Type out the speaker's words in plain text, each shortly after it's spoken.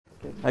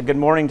Good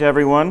morning to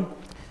everyone.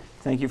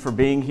 Thank you for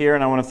being here,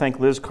 and I want to thank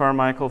Liz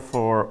Carmichael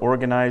for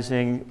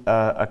organizing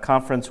a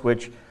conference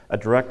which a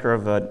director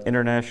of an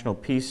International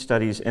Peace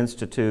Studies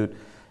Institute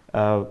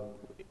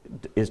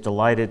is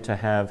delighted to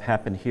have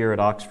happen here at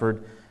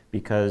Oxford,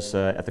 because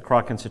at the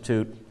Kroc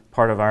Institute,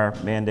 part of our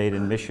mandate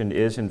and mission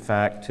is, in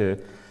fact,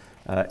 to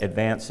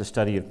advance the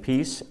study of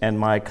peace. And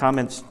my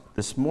comments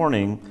this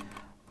morning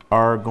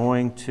are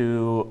going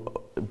to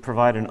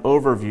provide an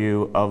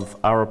overview of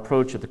our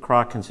approach at the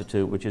Kroc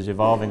Institute, which is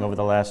evolving over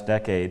the last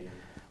decade,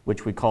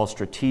 which we call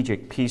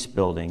strategic peace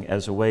building,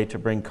 as a way to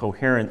bring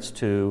coherence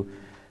to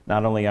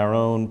not only our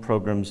own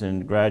programs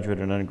in graduate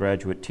and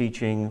undergraduate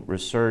teaching,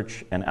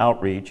 research, and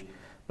outreach,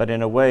 but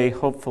in a way,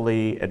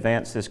 hopefully,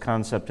 advance this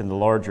concept in the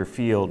larger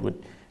field.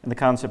 And the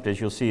concept, as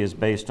you'll see, is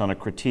based on a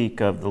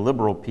critique of the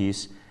liberal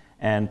peace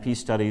and peace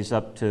studies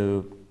up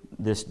to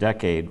this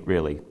decade,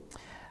 really.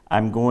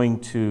 I'm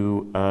going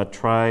to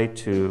try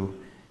to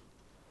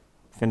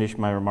finish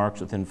my remarks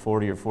within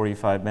 40 or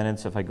 45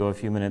 minutes. If I go a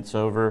few minutes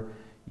over,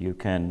 you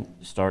can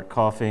start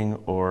coughing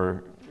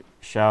or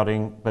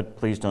shouting, but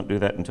please don't do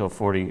that until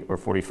 40 or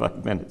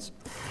 45 minutes.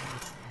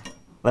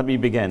 Let me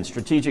begin.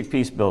 Strategic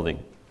peace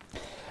building.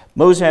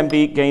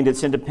 Mozambique gained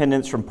its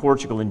independence from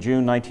Portugal in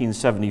June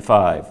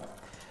 1975.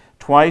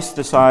 Twice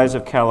the size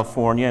of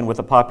California and with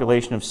a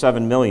population of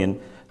 7 million,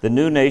 the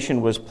new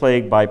nation was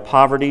plagued by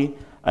poverty,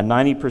 a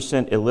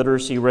 90%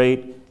 illiteracy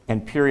rate,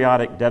 and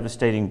periodic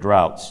devastating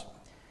droughts.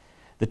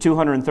 The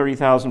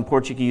 230,000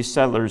 Portuguese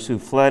settlers who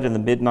fled in the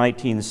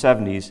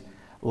mid-1970s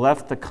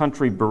left the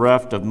country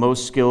bereft of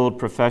most skilled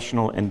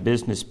professional and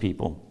business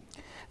people.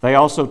 They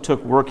also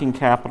took working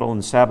capital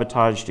and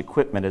sabotaged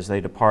equipment as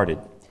they departed.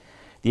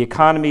 The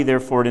economy,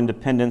 therefore, at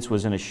independence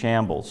was in a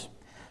shambles.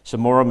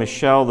 Samora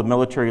Machel, the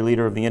military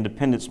leader of the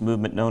independence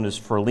movement known as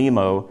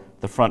Frelimo,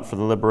 the Front for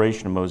the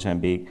Liberation of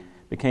Mozambique,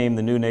 became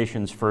the new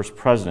nation's first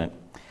president.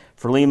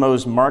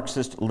 Frelimo's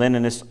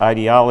Marxist-Leninist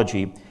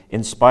ideology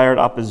inspired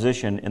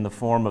opposition in the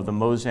form of the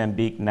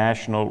Mozambique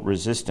National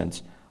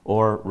Resistance,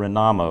 or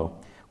RENAMO,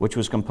 which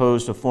was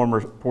composed of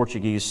former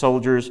Portuguese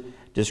soldiers,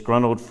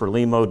 disgruntled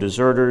Frelimo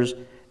deserters,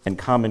 and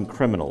common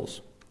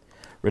criminals.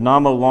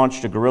 RENAMO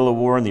launched a guerrilla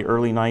war in the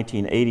early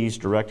 1980s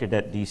directed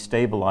at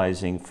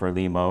destabilizing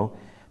Frelimo.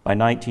 By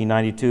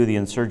 1992, the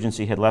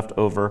insurgency had left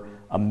over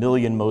 1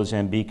 million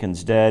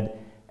Mozambicans dead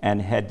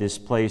and had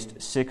displaced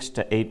 6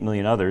 to 8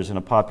 million others in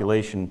a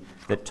population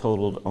that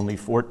totaled only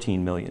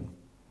 14 million.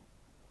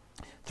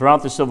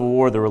 Throughout the Civil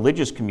War, the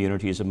religious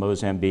communities of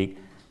Mozambique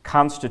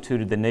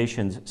constituted the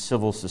nation's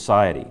civil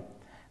society.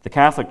 The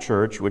Catholic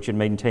Church, which had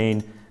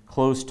maintained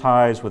close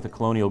ties with the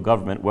colonial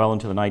government well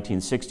into the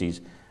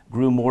 1960s,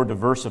 grew more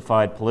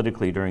diversified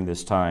politically during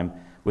this time,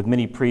 with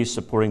many priests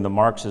supporting the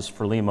Marxist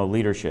Frelimo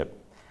leadership.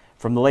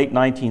 From the late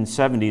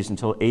 1970s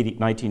until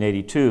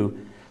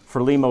 1982,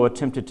 Frelimo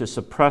attempted to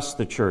suppress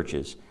the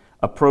churches,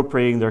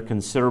 appropriating their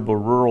considerable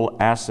rural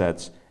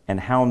assets and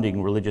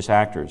hounding religious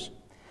actors.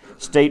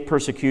 State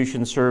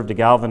persecution served to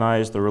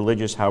galvanize the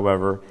religious,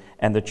 however,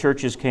 and the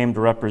churches came to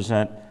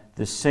represent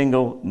the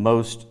single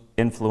most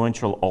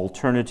influential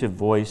alternative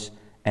voice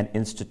and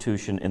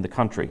institution in the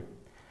country.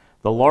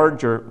 The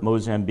larger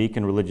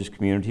Mozambican religious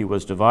community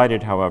was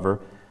divided,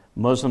 however.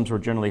 Muslims were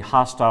generally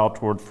hostile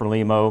toward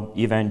Frelimo.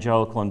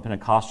 Evangelical and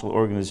Pentecostal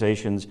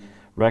organizations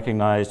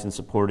recognized and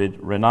supported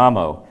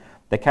RENAMO.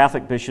 The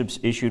Catholic bishops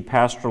issued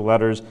pastoral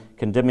letters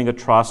condemning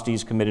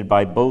atrocities committed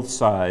by both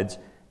sides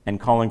and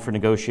calling for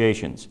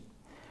negotiations.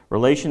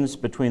 Relations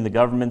between the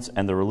governments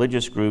and the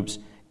religious groups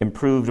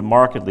improved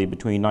markedly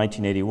between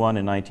 1981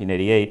 and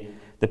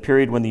 1988, the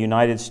period when the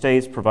United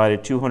States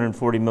provided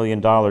 $240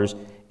 million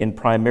in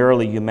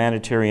primarily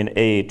humanitarian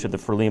aid to the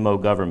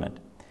Frelimo government.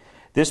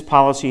 This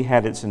policy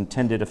had its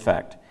intended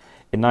effect.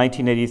 In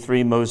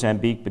 1983,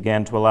 Mozambique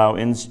began to allow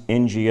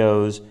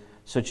NGOs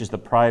such as the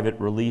private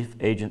relief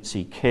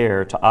agency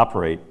CARE to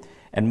operate,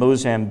 and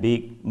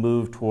Mozambique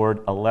moved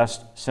toward a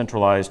less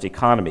centralized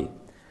economy.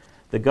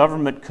 The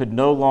government could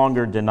no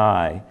longer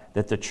deny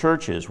that the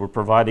churches were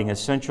providing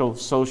essential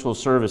social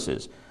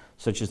services,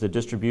 such as the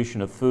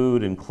distribution of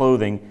food and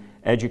clothing,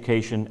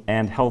 education,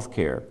 and health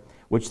care,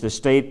 which the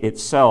state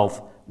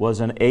itself was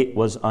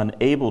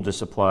unable to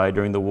supply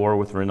during the war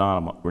with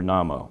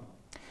RENAMO.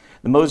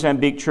 The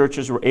Mozambique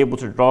churches were able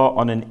to draw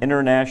on an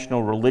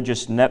international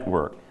religious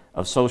network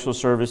of social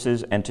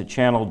services and to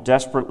channel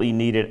desperately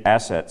needed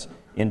assets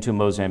into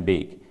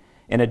Mozambique.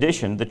 In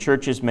addition, the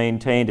churches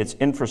maintained its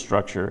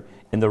infrastructure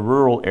in the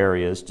rural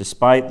areas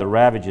despite the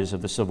ravages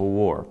of the Civil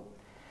War.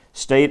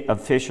 State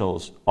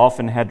officials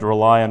often had to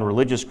rely on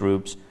religious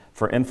groups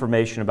for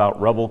information about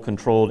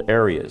rebel-controlled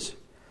areas.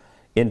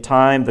 In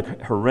time, the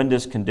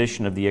horrendous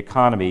condition of the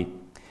economy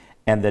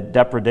and the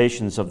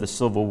depredations of the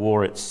Civil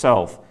War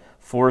itself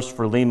forced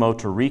Frelimo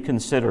to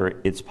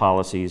reconsider its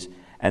policies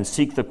and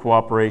seek the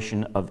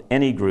cooperation of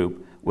any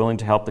group willing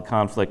to help the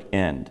conflict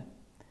end.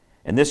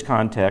 In this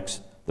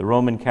context, the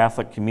Roman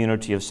Catholic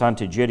community of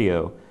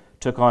Sant'Egidio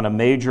took on a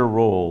major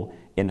role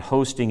in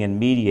hosting and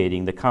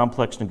mediating the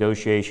complex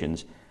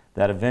negotiations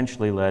that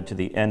eventually led to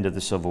the end of the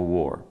Civil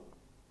War.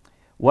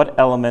 What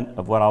element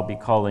of what I'll be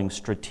calling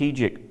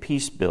strategic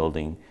peace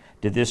building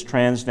did this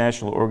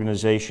transnational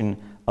organization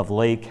of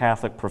lay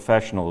Catholic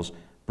professionals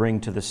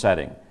bring to the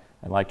setting?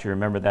 I'd like to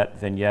remember that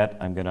vignette.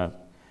 I'm going to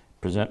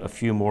present a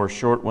few more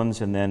short ones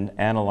and then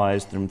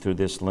analyze them through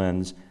this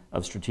lens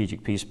of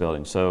strategic peace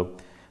building. So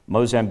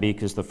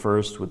Mozambique is the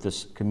first, with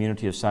this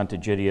community of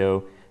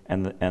Sant'Egidio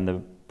and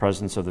the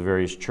presence of the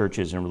various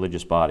churches and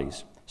religious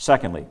bodies.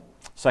 Secondly,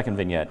 second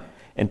vignette,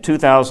 in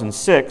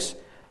 2006,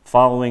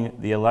 following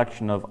the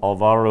election of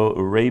Alvaro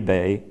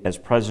Uribe as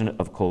president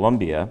of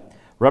Colombia,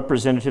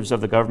 representatives of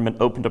the government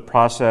opened a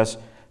process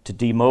to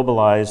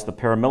demobilize the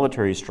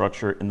paramilitary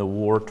structure in the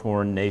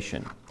war-torn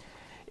nation.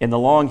 In the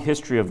long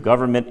history of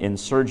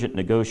government-insurgent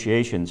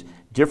negotiations,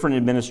 different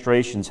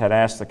administrations had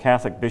asked the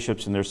Catholic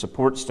bishops and their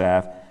support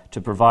staff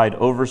to provide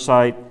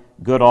oversight,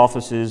 good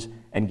offices,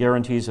 and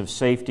guarantees of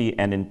safety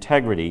and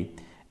integrity,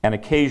 and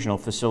occasional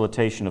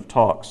facilitation of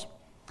talks.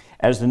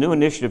 As the new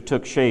initiative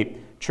took shape,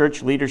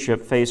 church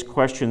leadership faced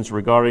questions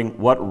regarding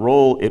what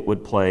role it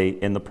would play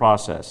in the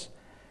process.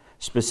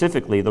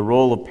 Specifically, the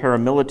role of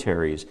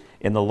paramilitaries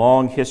in the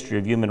long history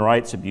of human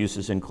rights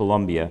abuses in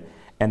Colombia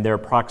and their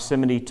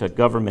proximity to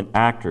government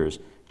actors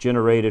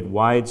generated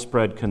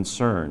widespread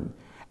concern,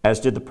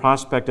 as did the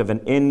prospect of an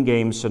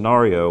endgame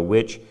scenario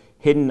which,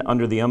 hidden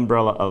under the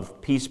umbrella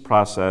of peace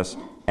process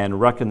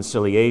and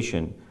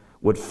reconciliation,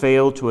 would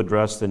fail to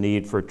address the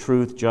need for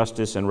truth,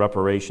 justice, and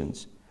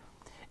reparations.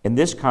 In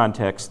this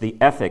context, the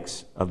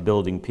ethics of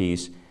building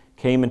peace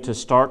came into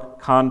stark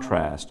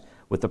contrast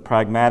with the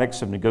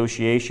pragmatics of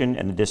negotiation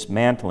and the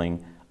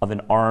dismantling of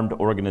an armed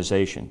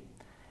organization.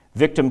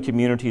 Victim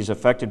communities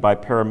affected by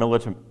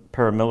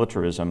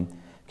paramilitarism,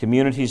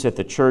 communities that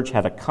the church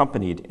had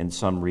accompanied in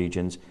some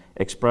regions,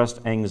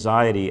 expressed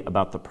anxiety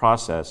about the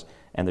process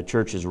and the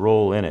church's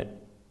role in it.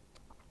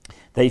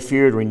 They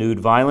feared renewed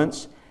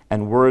violence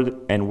and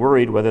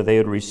worried whether they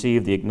would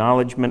receive the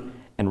acknowledgement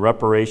and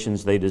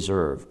reparations they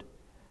deserved.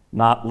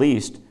 Not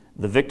least,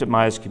 the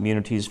victimized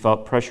communities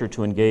felt pressure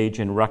to engage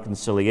in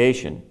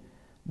reconciliation.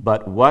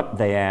 But what,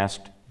 they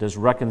asked, does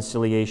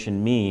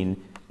reconciliation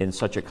mean in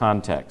such a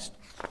context?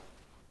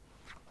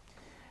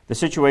 The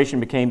situation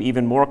became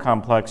even more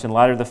complex in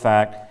light of the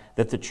fact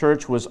that the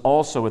church was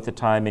also at the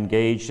time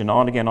engaged in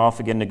on-again,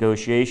 off-again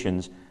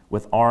negotiations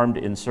with armed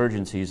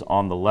insurgencies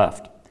on the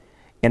left.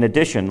 In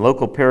addition,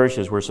 local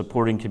parishes were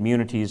supporting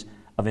communities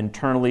of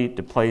internally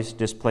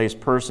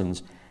displaced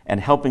persons and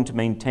helping to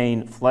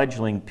maintain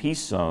fledgling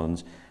peace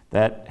zones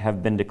that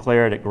have been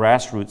declared at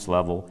grassroots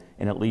level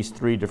in at least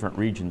 3 different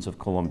regions of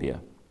Colombia.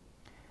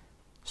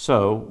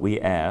 So we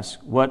ask,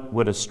 what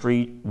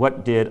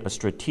did a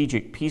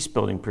strategic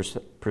peace-building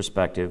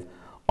perspective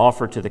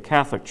offer to the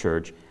Catholic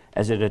Church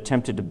as it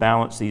attempted to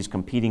balance these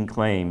competing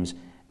claims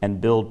and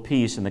build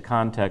peace in the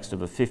context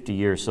of a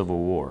 50-year civil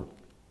war?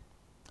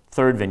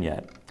 Third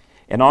vignette.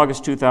 In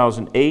August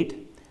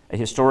 2008, a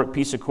historic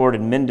peace accord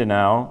in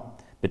Mindanao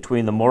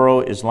between the Moro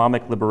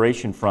Islamic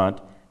Liberation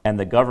Front and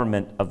the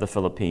government of the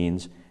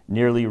Philippines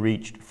nearly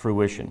reached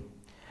fruition.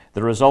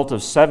 The result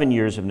of 7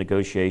 years of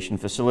negotiation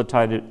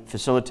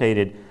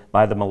facilitated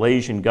by the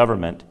Malaysian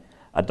government,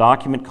 a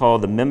document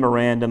called the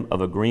Memorandum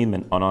of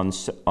Agreement on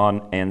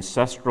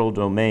Ancestral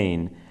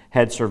Domain,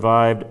 had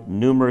survived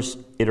numerous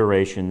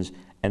iterations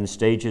and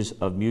stages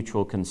of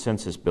mutual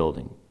consensus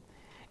building.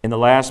 In the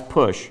last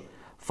push,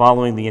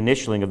 following the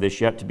initialing of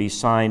this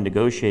yet-to-be-signed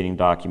negotiating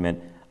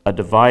document, a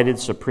divided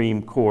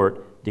Supreme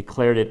Court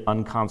declared it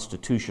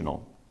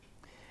unconstitutional.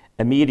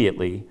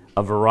 Immediately,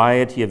 a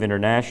variety of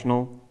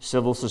international,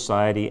 civil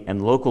society,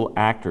 and local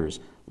actors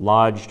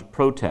lodged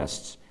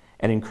protests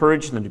and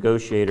encouraged the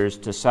negotiators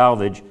to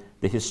salvage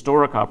the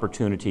historic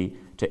opportunity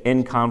to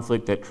end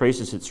conflict that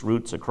traces its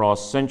roots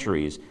across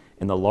centuries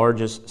in the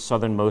largest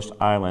southernmost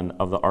island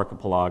of the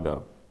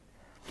archipelago.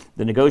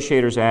 The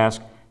negotiators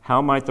asked,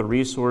 how might the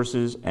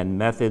resources and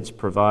methods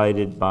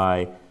provided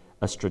by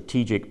a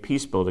strategic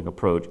peace-building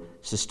approach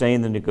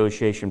sustain the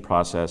negotiation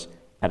process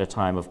at a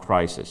time of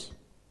crisis?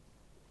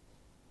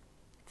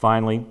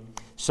 Finally,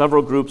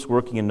 several groups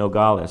working in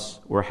Nogales,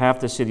 where half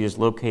the city is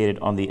located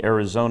on the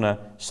Arizona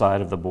side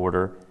of the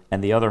border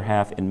and the other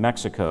half in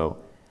Mexico,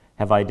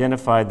 have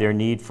identified their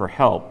need for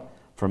help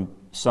from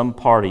some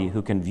party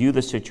who can view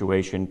the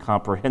situation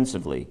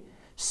comprehensively,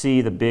 see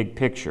the big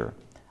picture,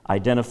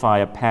 identify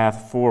a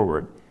path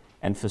forward,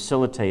 and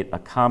facilitate a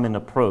common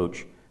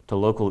approach to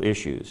local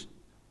issues.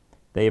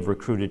 They have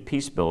recruited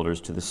peace builders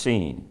to the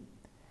scene.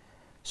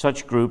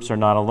 Such groups are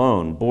not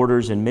alone.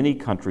 Borders in many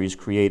countries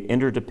create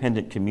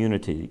interdependent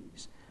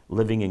communities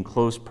living in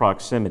close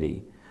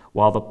proximity,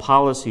 while the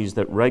policies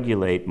that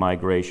regulate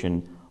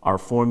migration are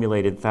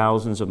formulated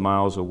thousands of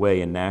miles away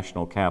in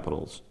national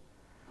capitals.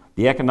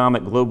 The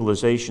economic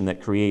globalization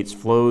that creates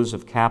flows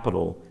of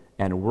capital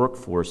and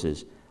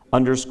workforces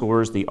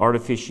underscores the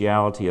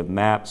artificiality of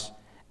maps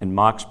and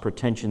mocks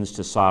pretensions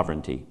to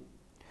sovereignty.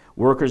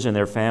 Workers and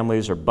their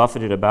families are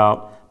buffeted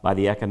about by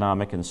the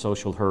economic and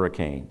social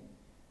hurricane.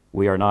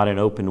 We are not in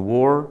open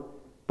war,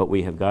 but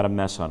we have got a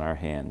mess on our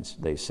hands,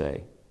 they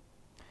say.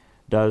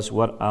 does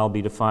what I'll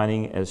be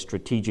defining as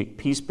strategic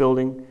peace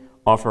building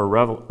offer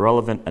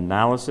relevant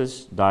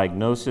analysis,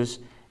 diagnosis,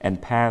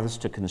 and paths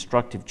to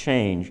constructive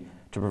change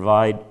to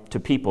provide to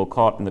people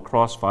caught in the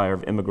crossfire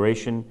of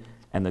immigration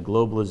and the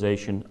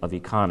globalization of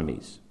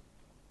economies.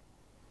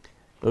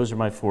 Those are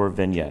my 4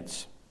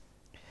 vignettes.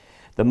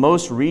 The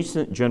most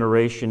recent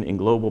generation in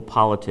global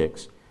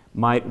politics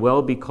might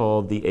well be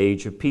called the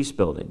age of peace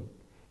building,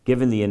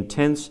 given the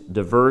intense,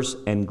 diverse,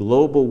 and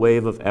global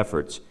wave of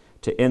efforts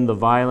to end the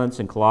violence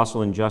and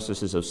colossal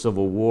injustices of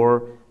civil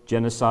war,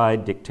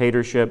 genocide,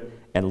 dictatorship,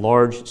 and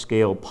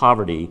large-scale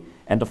poverty,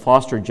 and to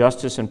foster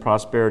justice and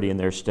prosperity in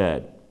their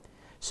stead.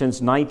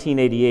 Since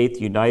 1988,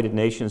 the United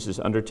Nations has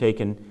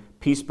undertaken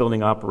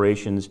peace-building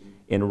operations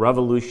in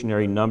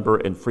revolutionary number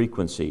and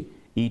frequency,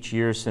 each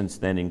year since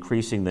then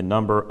increasing the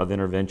number of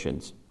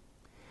interventions.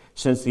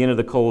 Since the end of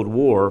the Cold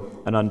War,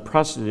 an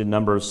unprecedented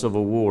number of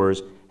civil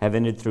wars have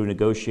ended through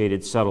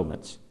negotiated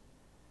settlements.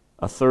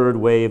 A third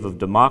wave of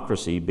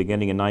democracy,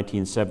 beginning in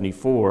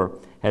 1974,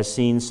 has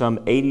seen some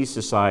 80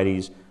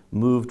 societies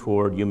move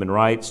toward human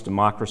rights,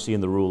 democracy,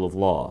 and the rule of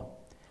law.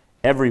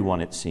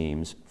 Everyone, it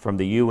seems, from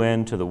the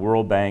UN to the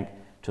World Bank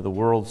to the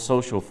World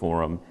Social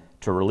Forum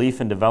to relief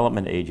and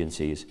development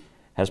agencies,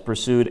 has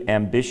pursued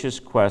ambitious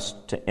quests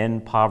to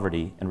end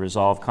poverty and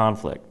resolve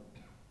conflict.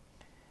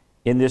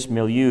 In this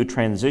milieu,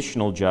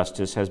 transitional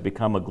justice has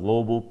become a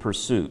global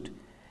pursuit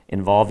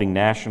involving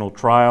national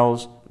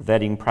trials,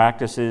 vetting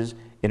practices,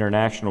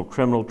 international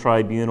criminal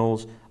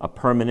tribunals, a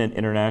permanent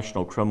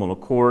international criminal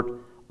court,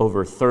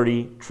 over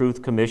 30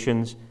 truth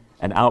commissions,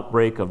 an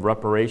outbreak of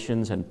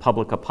reparations and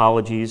public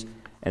apologies,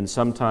 and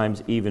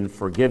sometimes even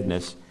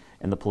forgiveness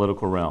in the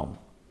political realm.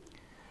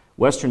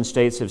 Western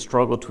states have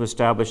struggled to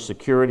establish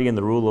security and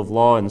the rule of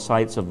law in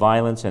sites of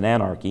violence and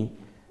anarchy.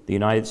 The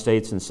United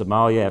States in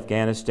Somalia,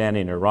 Afghanistan,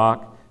 and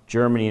Iraq,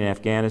 Germany and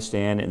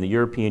Afghanistan, and the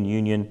European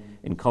Union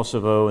in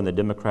Kosovo and the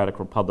Democratic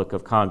Republic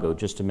of Congo,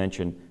 just to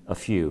mention a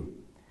few.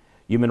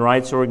 Human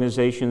rights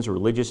organizations,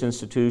 religious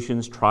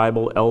institutions,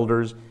 tribal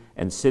elders,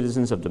 and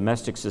citizens of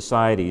domestic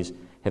societies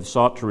have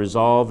sought to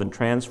resolve and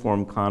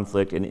transform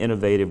conflict in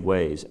innovative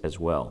ways as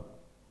well.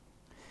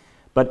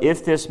 But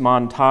if this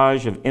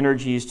montage of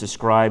energies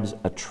describes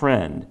a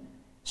trend,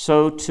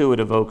 so too it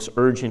evokes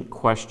urgent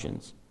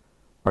questions.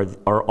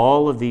 Are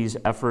all of these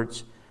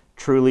efforts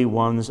truly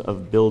ones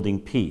of building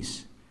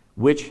peace?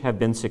 Which have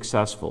been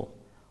successful?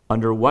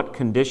 Under what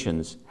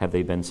conditions have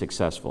they been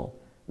successful?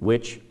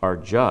 Which are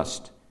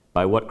just?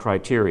 By what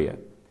criteria?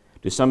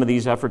 Do some of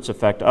these efforts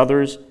affect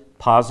others,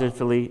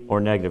 positively or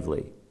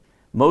negatively?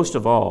 Most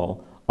of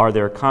all, are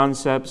there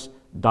concepts,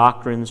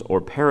 doctrines,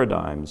 or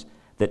paradigms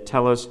that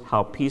tell us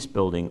how peace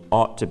building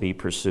ought to be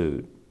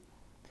pursued?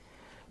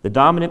 The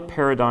dominant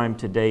paradigm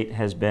to date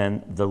has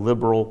been the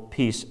liberal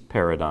peace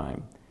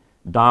paradigm,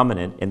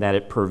 dominant in that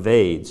it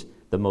pervades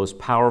the most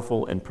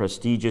powerful and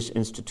prestigious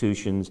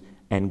institutions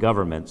and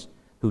governments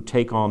who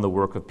take on the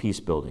work of peace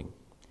building.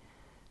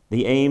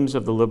 The aims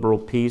of the liberal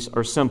peace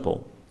are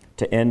simple: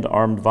 to end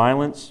armed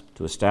violence,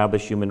 to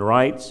establish human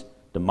rights,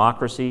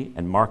 democracy,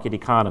 and market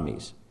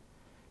economies.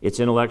 Its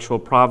intellectual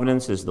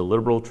provenance is the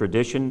liberal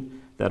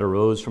tradition that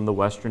arose from the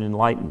Western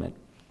Enlightenment.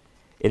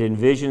 It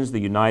envisions the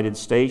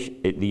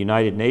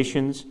United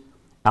Nations,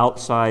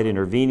 outside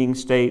intervening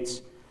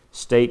states,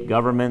 state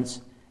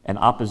governments, and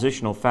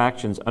oppositional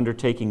factions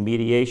undertaking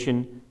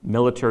mediation,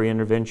 military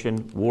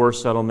intervention, war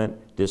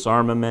settlement,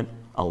 disarmament,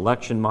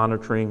 election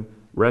monitoring,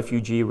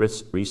 refugee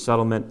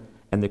resettlement,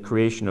 and the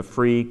creation of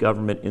free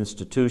government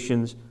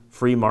institutions,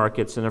 free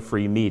markets, and a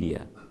free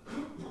media.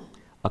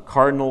 A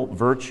cardinal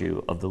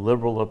virtue of the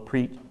liberal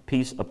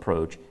peace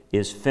approach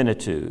is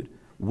finitude.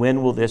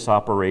 When will this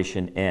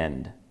operation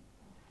end?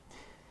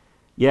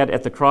 Yet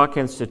at the Kroc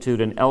Institute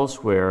and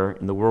elsewhere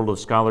in the world of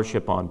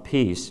scholarship on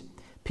peace,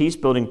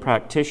 peace-building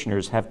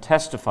practitioners have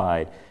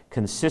testified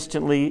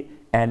consistently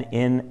and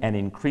in an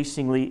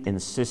increasingly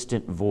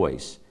insistent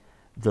voice: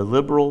 the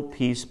liberal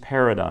peace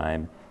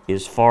paradigm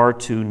is far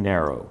too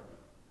narrow.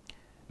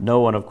 No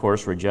one, of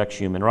course, rejects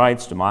human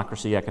rights,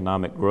 democracy,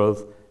 economic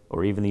growth,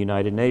 or even the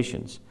United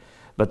Nations.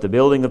 But the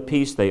building of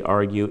peace, they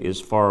argue,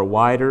 is far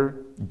wider,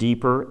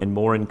 deeper, and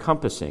more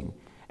encompassing,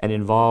 and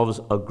involves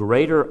a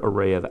greater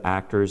array of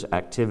actors,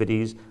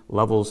 activities,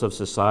 levels of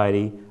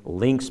society,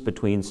 links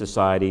between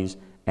societies,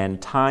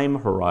 and time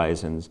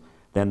horizons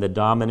than the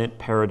dominant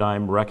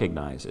paradigm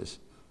recognizes,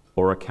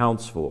 or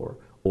accounts for,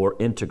 or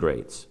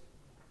integrates.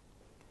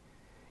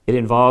 It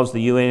involves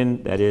the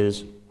UN, that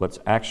is, what's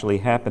actually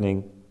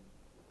happening.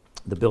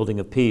 The building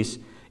of peace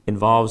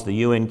involves the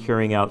UN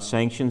carrying out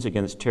sanctions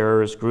against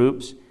terrorist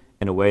groups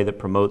in a way that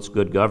promotes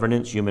good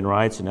governance, human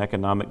rights, and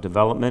economic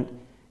development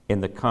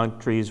in the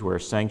countries where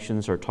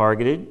sanctions are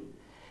targeted.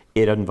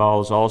 It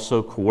involves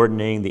also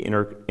coordinating the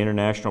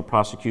international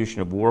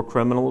prosecution of war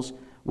criminals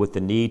with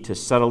the need to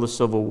settle the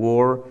civil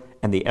war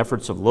and the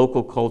efforts of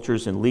local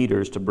cultures and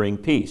leaders to bring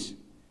peace.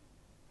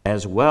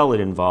 As well, it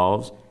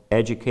involves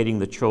educating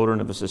the children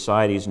of a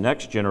society's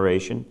next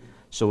generation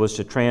so as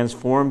to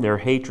transform their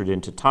hatred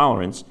into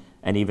tolerance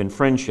and even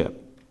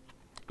friendship.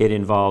 It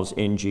involves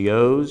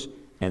NGOs,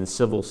 and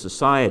civil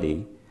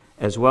society,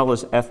 as well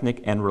as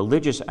ethnic and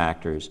religious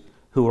actors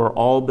who are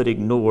all but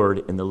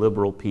ignored in the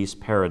liberal peace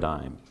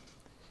paradigm.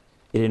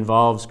 It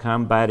involves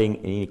combating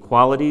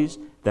inequalities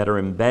that are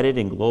embedded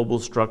in global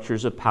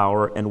structures of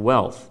power and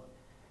wealth.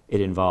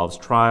 It involves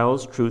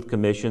trials, truth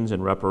commissions,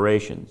 and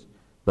reparations,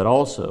 but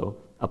also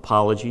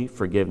apology,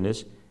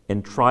 forgiveness,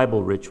 and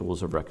tribal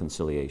rituals of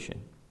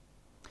reconciliation.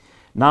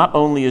 Not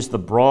only is the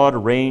broad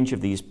range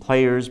of these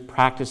players,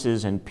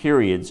 practices, and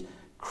periods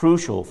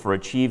crucial for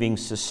achieving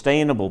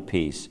sustainable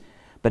peace,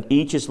 but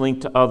each is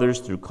linked to others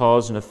through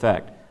cause and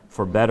effect,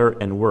 for better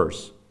and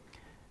worse.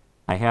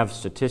 I have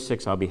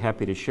statistics I'll be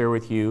happy to share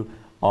with you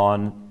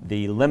on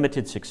the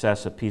limited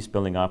success of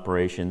peace-building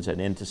operations and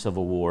end to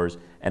civil wars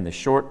and the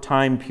short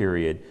time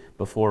period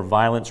before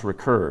violence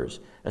recurs,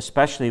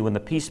 especially when the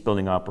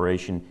peace-building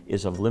operation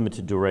is of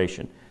limited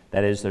duration.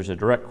 That is, there's a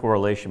direct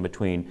correlation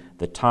between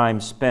the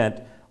time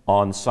spent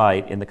on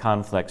site in the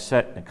conflict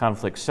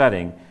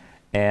setting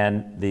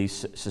and the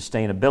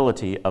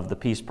sustainability of the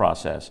peace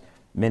process.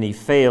 Many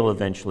fail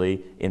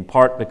eventually, in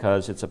part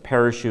because it's a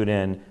parachute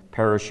in,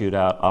 parachute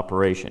out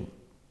operation.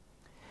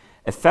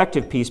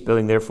 Effective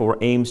peace-building, therefore,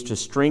 aims to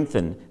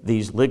strengthen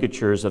these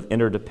ligatures of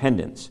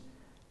interdependence,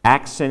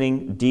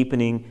 accenting,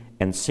 deepening,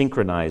 and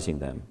synchronizing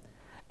them,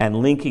 and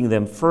linking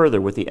them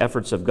further with the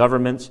efforts of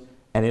governments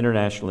and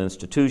international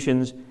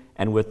institutions,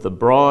 and with the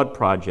broad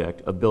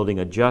project of building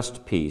a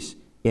just peace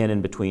in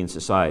and between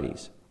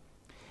societies.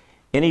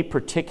 Any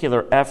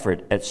particular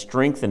effort at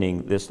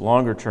strengthening this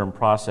longer-term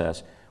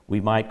process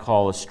we might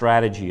call a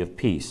strategy of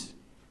peace.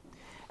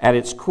 At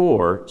its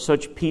core,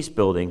 such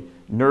peace-building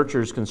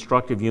nurtures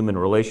constructive human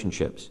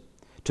relationships.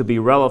 To be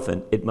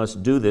relevant, it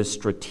must do this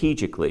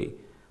strategically,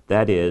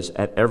 that is,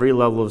 at every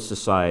level of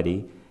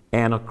society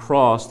and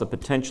across the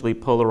potentially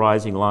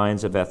polarizing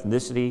lines of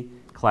ethnicity,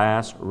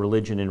 class,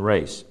 religion, and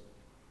race.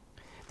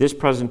 This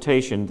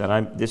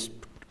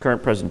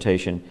current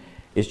presentation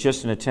is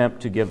just an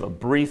attempt to give a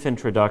brief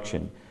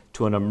introduction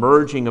to an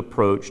emerging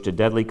approach to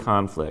deadly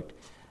conflict,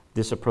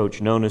 this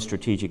approach known as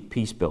strategic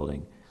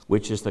peace-building,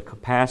 which is the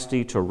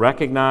capacity to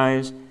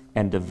recognize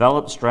and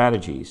develop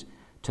strategies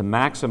to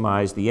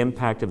maximize the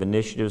impact of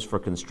initiatives for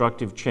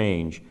constructive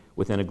change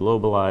within a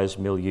globalized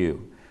milieu.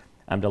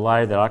 I'm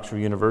delighted that Oxford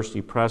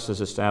University Press has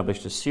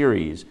established a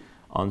series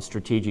on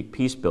strategic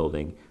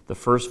peace-building, the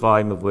first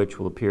volume of which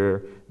will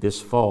appear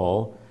this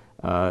fall,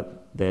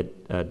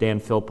 that Dan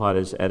Philpott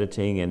is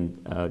editing,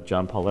 and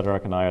John Paul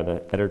Lederach and I are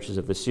the editors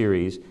of the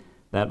series.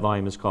 That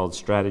volume is called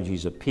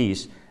Strategies of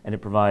Peace, and it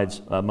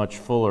provides a much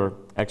fuller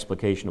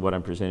explication of what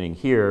I'm presenting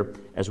here,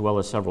 as well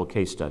as several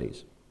case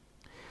studies.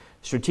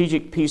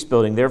 Strategic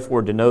peace-building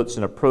therefore denotes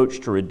an approach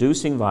to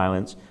reducing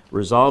violence,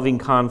 resolving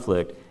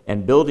conflict,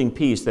 and building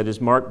peace that is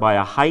marked by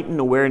a heightened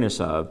awareness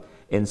of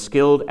and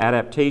skilled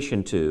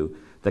adaptation to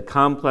the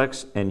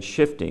complex and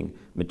shifting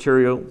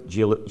material,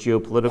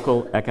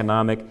 geopolitical,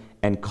 economic,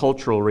 and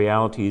cultural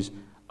realities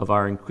of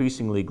our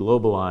increasingly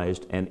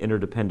globalized and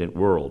interdependent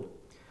world.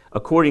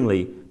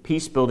 Accordingly,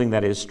 peace-building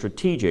that is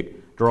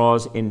strategic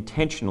draws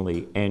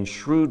intentionally and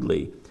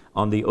shrewdly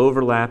on the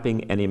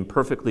overlapping and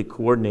imperfectly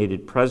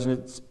coordinated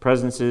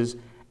presences,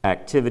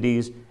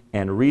 activities,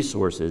 and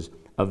resources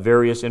of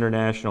various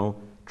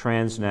international,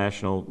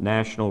 transnational,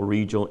 national,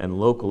 regional,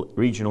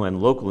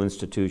 and local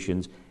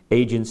institutions,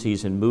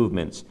 agencies, and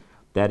movements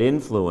that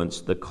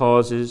influence the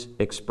causes,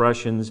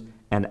 expressions,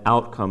 and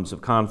outcomes of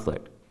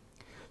conflict.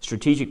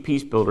 Strategic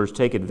peace builders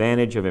take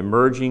advantage of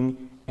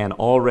emerging and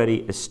already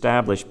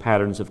established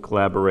patterns of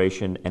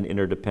collaboration and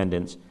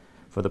interdependence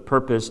for the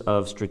purpose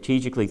of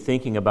strategically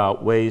thinking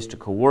about ways to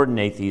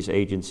coordinate these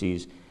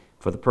agencies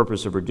for the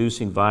purpose of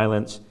reducing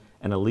violence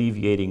and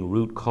alleviating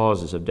root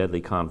causes of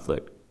deadly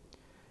conflict.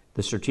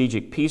 The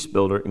strategic peace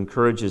builder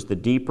encourages the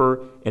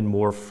deeper and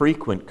more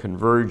frequent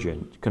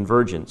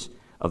convergence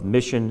of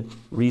mission,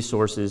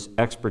 resources,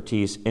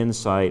 expertise,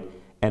 insight,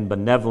 and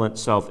benevolent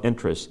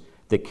self-interest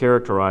that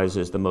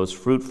characterizes the most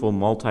fruitful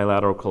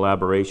multilateral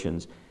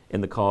collaborations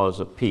in the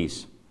cause of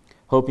peace.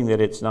 Hoping that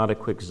it's not a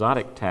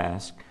quixotic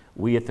task,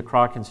 we at the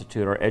Kroc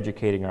Institute are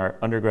educating our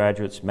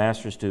undergraduates,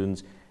 master's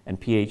students, and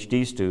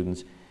PhD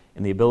students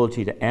in the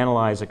ability to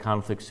analyze a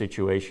conflict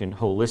situation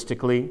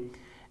holistically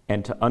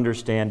and to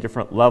understand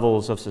different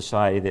levels of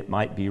society that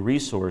might be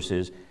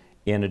resources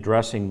in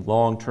addressing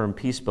long-term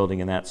peace building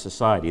in that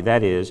society.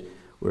 That is,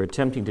 we're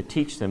attempting to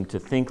teach them to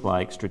think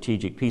like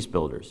strategic peace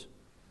builders.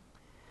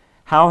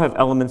 How have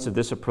elements of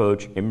this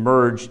approach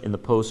emerged in the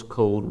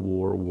post-Cold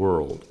War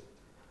world?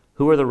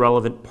 Who are the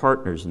relevant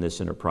partners in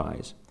this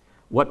enterprise?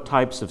 What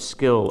types of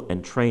skill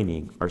and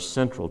training are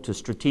central to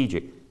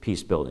strategic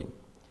peace building?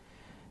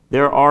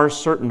 There are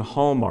certain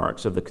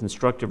hallmarks of the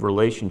constructive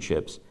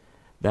relationships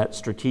that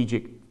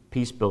strategic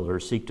peace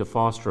builders seek to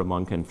foster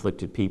among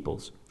conflicted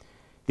peoples.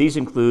 These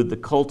include the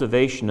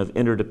cultivation of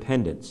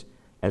interdependence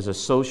as a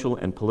social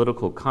and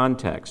political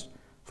context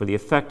for the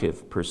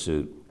effective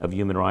pursuit of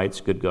human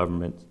rights, good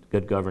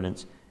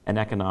governance, and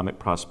economic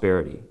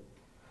prosperity.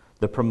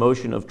 The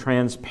promotion of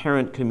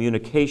transparent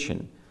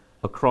communication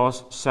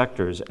across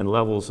sectors and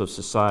levels of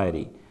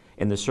society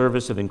in the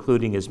service of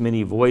including as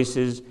many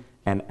voices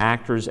and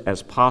actors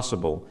as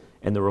possible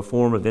in the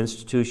reform of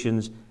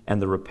institutions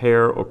and the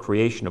repair or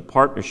creation of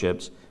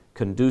partnerships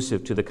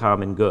conducive to the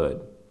common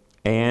good,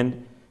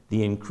 and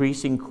the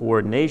increasing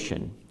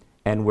coordination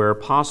and, where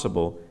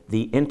possible,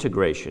 the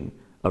integration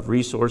of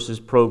resources,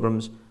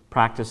 programs,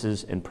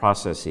 practices, and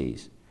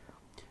processes.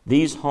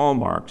 These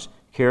hallmarks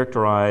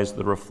characterize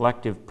the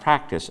reflective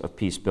practice of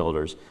peace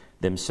builders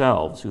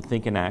themselves who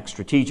think and act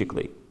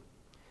strategically.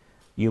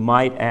 You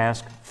might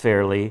ask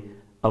fairly,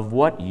 of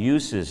what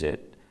use is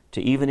it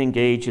to even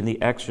engage in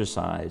the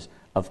exercise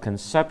of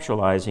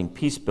conceptualizing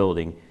peace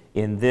building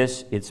in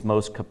this its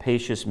most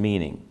capacious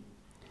meaning?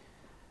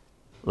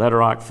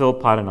 Lederach,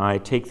 Philpott, and I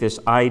take this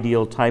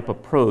ideal type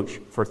approach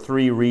for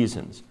three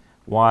reasons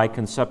why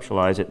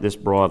conceptualize it this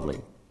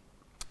broadly.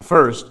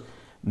 First,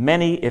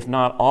 many, if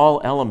not all,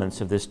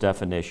 elements of this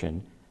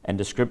definition and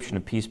description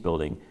of peace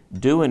building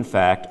do in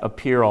fact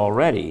appear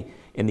already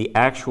in the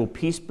actual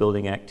peace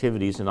building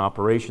activities and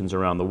operations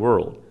around the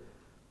world.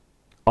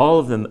 All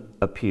of them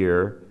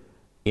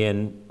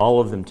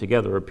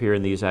together appear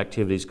in these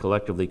activities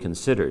collectively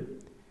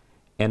considered,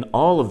 and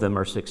all of them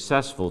are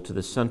successful to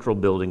the central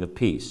building of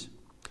peace.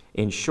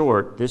 In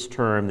short, this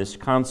term, this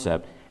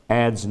concept,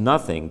 adds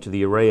nothing to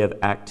the array of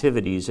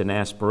activities and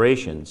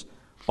aspirations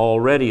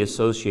already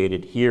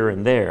associated here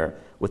and there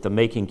with the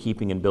making,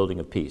 keeping, and building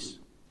of peace.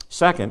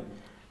 Second,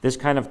 this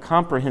kind of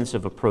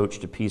comprehensive approach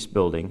to peace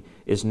building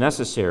is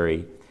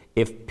necessary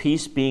if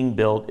peace being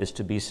built is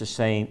to be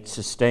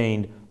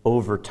sustained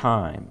over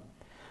time.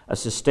 A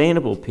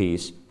sustainable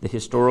peace, the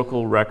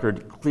historical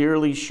record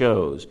clearly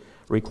shows,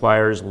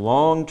 requires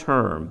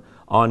long-term,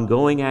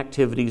 ongoing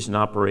activities and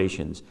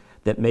operations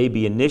that may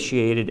be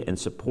initiated and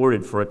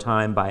supported for a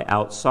time by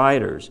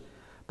outsiders,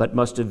 but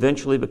must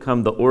eventually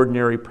become the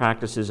ordinary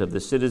practices of the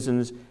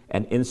citizens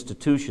and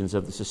institutions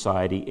of the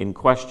society in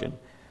question.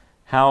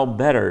 How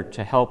better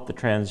to help the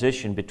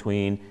transition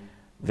between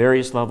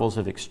various levels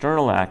of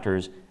external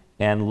actors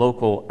and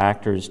local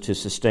actors to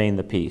sustain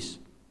the peace?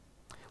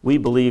 We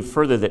believe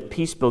further that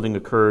peace building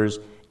occurs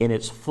in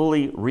its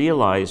fully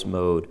realized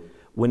mode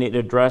when it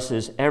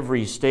addresses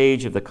every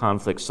stage of the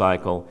conflict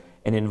cycle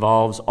and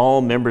involves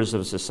all members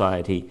of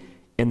society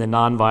in the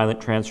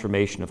nonviolent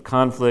transformation of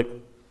conflict,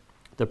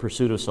 the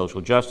pursuit of social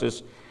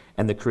justice,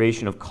 and the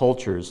creation of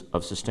cultures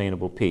of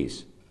sustainable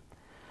peace.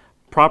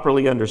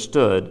 Properly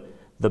understood,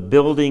 the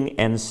building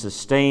and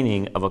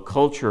sustaining of a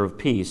culture of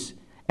peace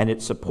and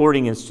its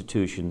supporting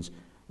institutions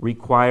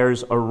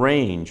requires a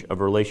range of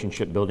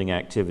relationship-building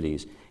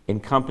activities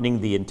encompassing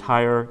the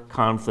entire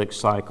conflict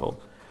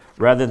cycle,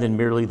 rather than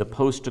merely the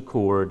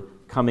post-accord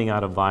coming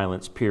out of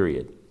violence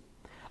period.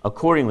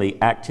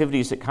 Accordingly,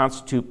 activities that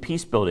constitute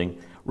peace building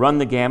run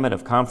the gamut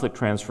of conflict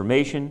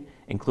transformation,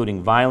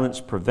 including violence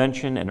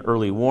prevention and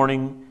early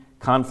warning,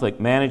 conflict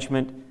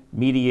management,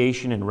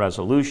 mediation and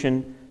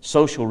resolution,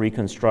 social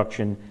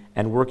reconstruction,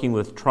 and working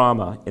with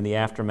trauma in the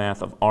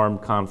aftermath of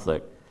armed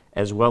conflict,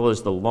 as well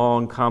as the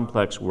long,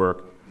 complex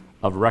work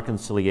of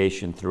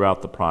reconciliation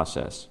throughout the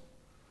process.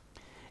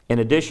 In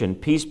addition,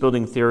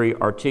 peace-building theory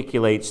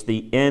articulates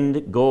the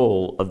end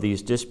goal of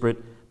these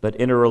disparate but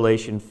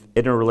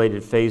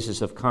interrelated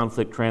phases of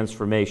conflict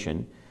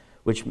transformation,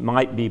 which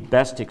might be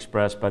best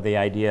expressed by the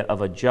idea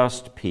of a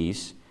just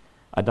peace,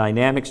 a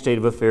dynamic state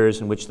of affairs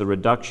in which the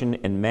reduction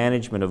and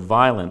management of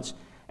violence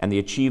and the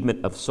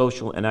achievement of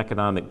social and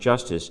economic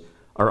justice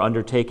are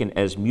undertaken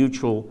as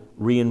mutual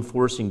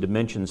reinforcing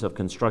dimensions of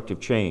constructive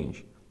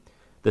change.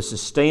 The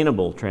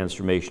sustainable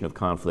transformation of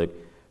conflict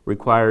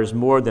requires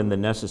more than the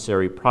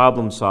necessary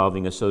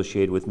problem-solving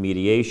associated with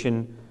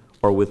mediation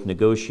or with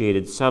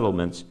negotiated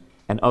settlements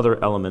and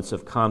other elements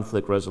of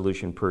conflict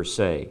resolution per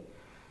se.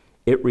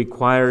 It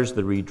requires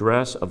the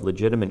redress of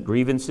legitimate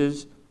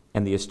grievances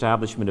and the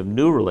establishment of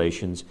new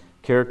relations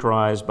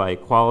characterized by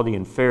equality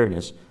and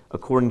fairness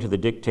according to the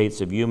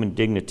dictates of human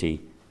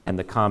dignity and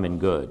the common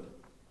good.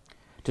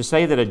 To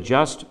say that a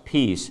just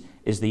peace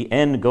is the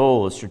end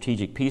goal of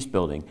strategic peace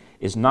building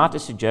is not to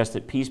suggest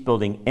that peace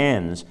building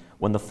ends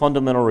when the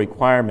fundamental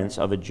requirements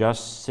of a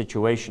just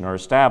situation are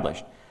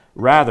established.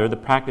 Rather, the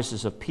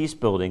practices of peace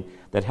building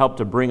that help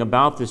to bring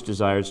about this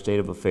desired state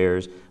of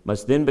affairs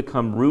must then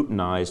become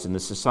routinized in the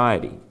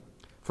society.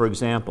 For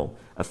example,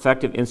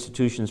 effective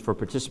institutions for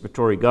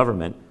participatory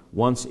government,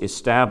 once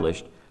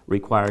established,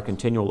 require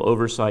continual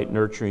oversight,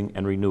 nurturing,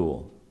 and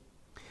renewal.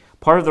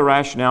 Part of the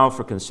rationale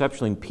for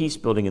conceptualizing peace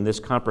building in this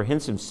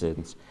comprehensive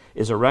sense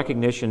is a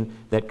recognition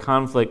that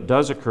conflict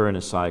does occur in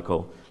a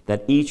cycle,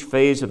 that each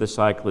phase of the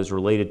cycle is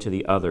related to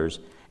the others,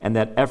 and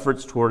that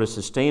efforts toward a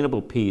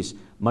sustainable peace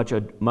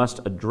must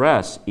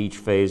address each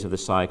phase of the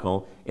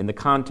cycle in the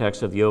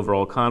context of the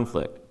overall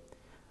conflict.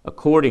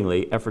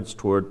 Accordingly, efforts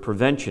toward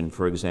prevention,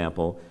 for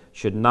example,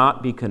 should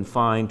not be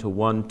confined to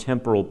one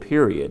temporal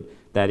period,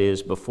 that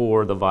is,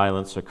 before the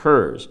violence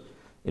occurs.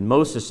 In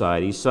most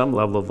societies, some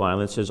level of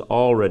violence has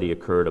already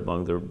occurred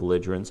among the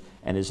belligerents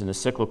and is in a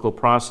cyclical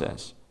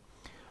process.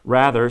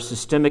 Rather,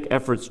 systemic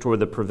efforts toward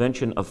the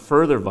prevention of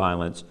further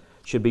violence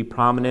should be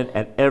prominent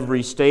at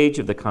every stage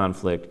of the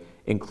conflict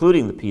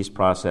including the peace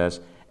process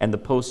and the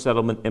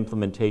post-settlement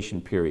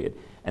implementation period.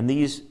 And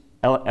these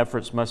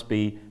efforts must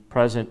be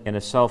present in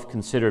a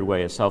self-considered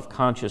way, a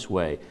self-conscious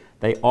way.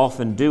 They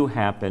often do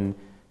happen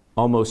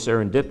almost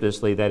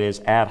serendipitously, that is,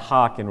 ad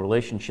hoc in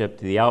relationship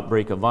to the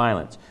outbreak of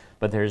violence.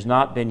 But there's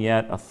not been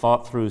yet a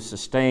thought-through,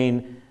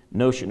 sustained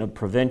notion of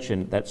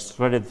prevention that's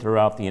threaded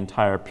throughout the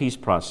entire peace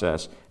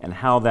process and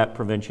how that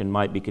prevention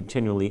might be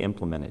continually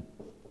implemented.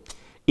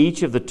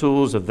 Each of the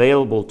tools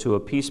available to a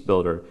peace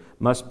builder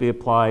must be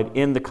applied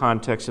in the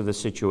context of the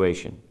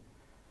situation.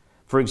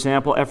 For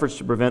example, efforts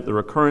to prevent the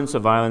recurrence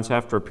of violence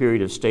after a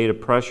period of state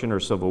oppression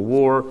or civil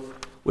war,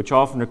 which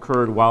often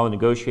occurred while a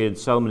negotiated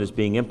settlement is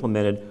being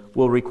implemented,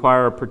 will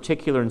require a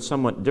particular and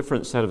somewhat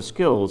different set of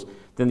skills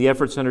than the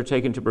efforts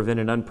undertaken to prevent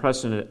an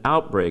unprecedented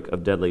outbreak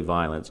of deadly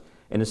violence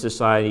in a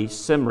society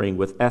simmering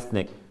with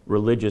ethnic,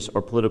 religious,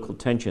 or political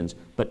tensions,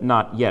 but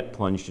not yet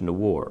plunged into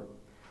war.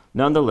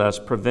 Nonetheless,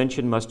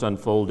 prevention must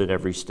unfold at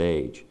every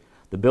stage.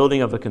 The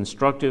building of a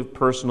constructive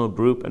personal,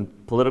 group,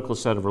 and political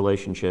set of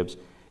relationships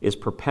is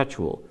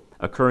perpetual,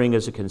 occurring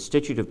as a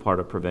constitutive part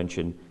of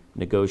prevention,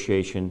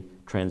 negotiation,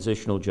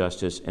 transitional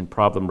justice, and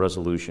problem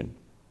resolution.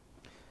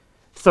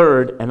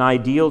 Third, an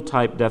ideal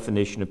type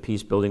definition of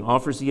peace building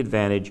offers the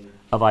advantage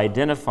of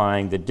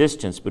identifying the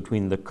distance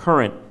between the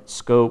current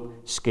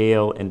scope,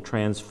 scale, and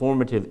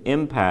transformative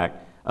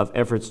impact of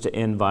efforts to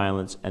end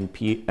violence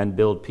and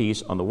build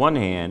peace on the one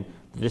hand,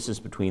 the distance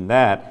between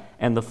that,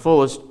 and the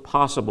fullest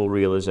possible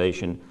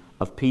realization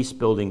of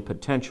peace-building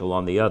potential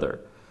on the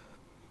other.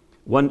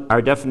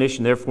 Our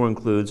definition therefore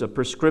includes a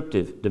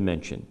prescriptive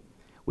dimension.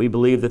 We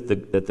believe that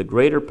the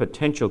greater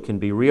potential can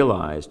be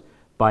realized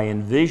by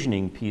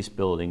envisioning peace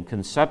building,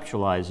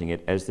 conceptualizing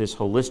it as this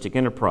holistic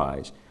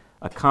enterprise,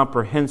 a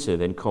comprehensive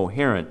and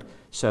coherent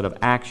set of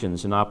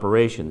actions and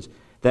operations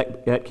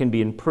that can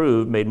be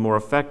improved, made more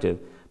effective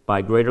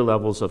by greater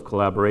levels of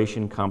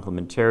collaboration,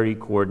 complementarity,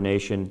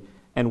 coordination,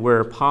 and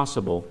where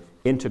possible,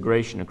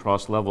 integration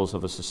across levels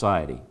of a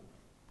society.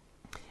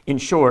 In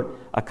short,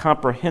 a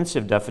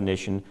comprehensive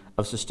definition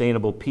of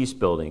sustainable peace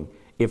building,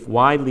 if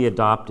widely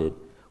adopted,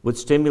 would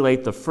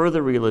stimulate the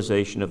further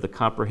realization of the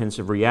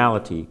comprehensive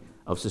reality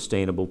of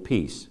sustainable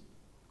peace.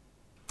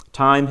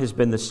 Time has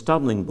been the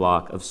stumbling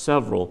block of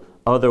several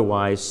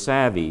otherwise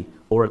savvy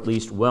or at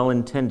least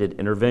well-intended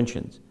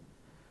interventions.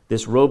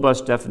 This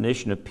robust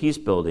definition of peace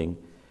building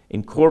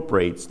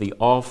incorporates the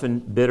often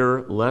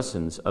bitter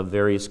lessons of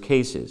various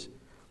cases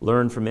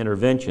learned from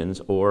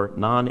interventions or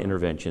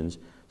non-interventions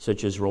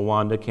such as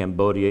Rwanda,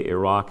 Cambodia,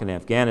 Iraq, and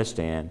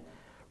Afghanistan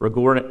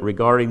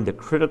regarding the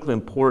critical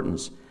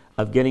importance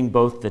of getting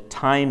both the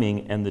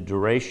timing and the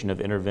duration of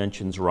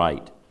interventions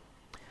right.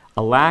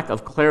 A lack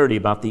of clarity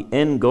about the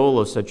end goal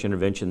of such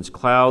interventions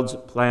clouds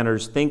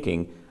planners'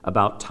 thinking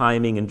about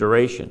timing and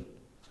duration.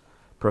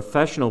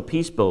 Professional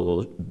peace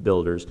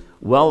builders,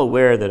 well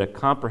aware that a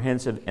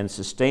comprehensive and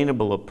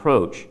sustainable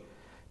approach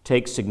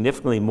takes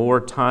significantly more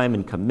time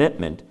and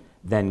commitment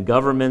than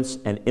governments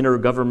and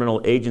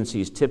intergovernmental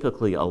agencies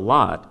typically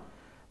allot,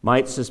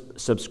 might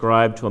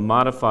subscribe to a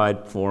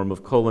modified form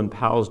of Colin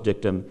Powell's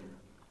dictum,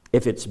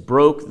 if it's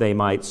broke, they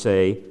might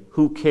say,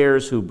 who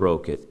cares who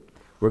broke it?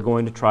 We're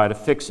going to try to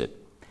fix it.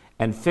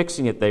 And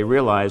fixing it, they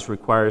realize,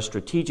 requires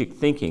strategic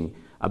thinking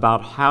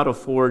about how to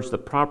forge the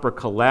proper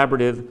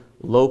collaborative,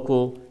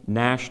 local,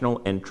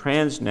 national, and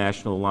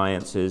transnational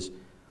alliances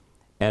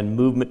and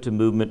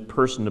movement-to-movement,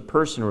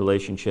 person-to-person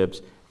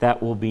relationships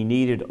that will be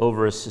needed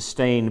over a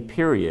sustained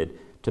period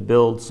to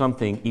build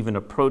something even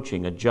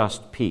approaching a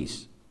just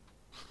peace.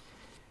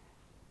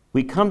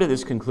 We come to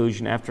this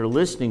conclusion after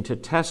listening to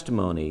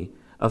testimony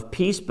of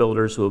peace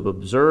builders who have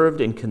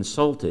observed and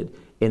consulted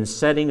in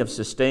setting of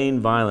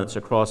sustained violence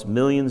across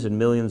millions and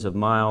millions of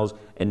miles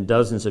and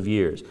dozens of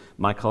years.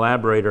 My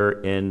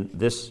collaborator in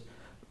this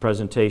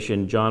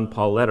presentation, John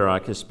Paul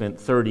Lederach, has spent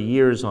 30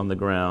 years on the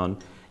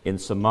ground in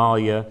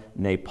Somalia,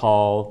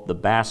 Nepal, the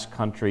Basque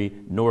Country,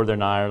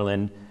 Northern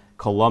Ireland,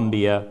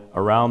 Colombia,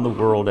 around the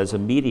world as a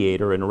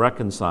mediator and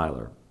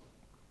reconciler.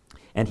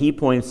 And he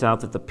points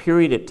out that the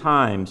period of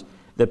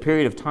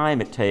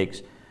time it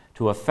takes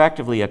to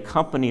effectively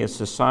accompany a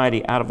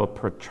society out of a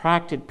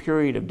protracted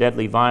period of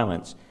deadly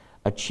violence,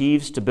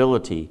 achieve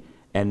stability,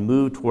 and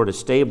move toward a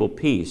stable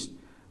peace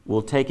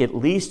will take at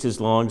least as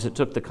long as it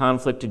took the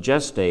conflict to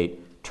gestate,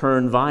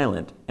 turn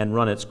violent, and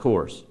run its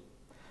course.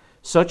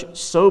 Such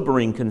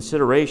sobering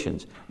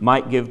considerations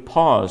might give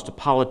pause to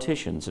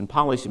politicians and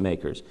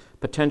policymakers,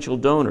 potential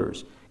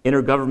donors,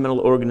 intergovernmental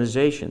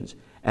organizations,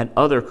 and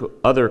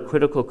other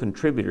critical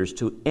contributors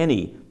to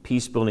any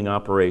peace-building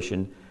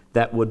operation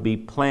that would be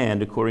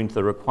planned according to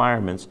the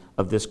requirements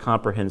of this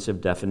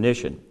comprehensive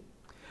definition.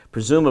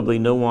 Presumably,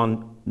 no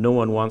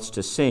one wants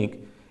to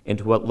sink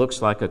into what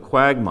looks like a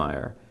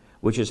quagmire,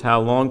 which is how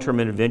long-term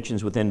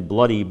interventions within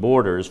bloody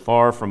borders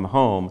far from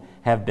home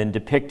have been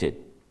depicted.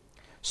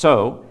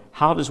 So,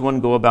 how does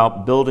one go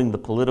about building the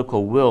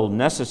political will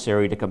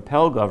necessary to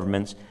compel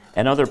governments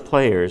and other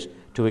players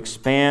to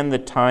expand the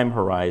time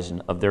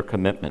horizon of their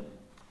commitment?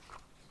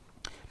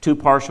 Two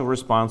partial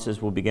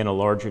responses will begin a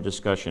larger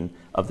discussion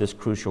of this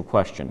crucial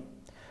question.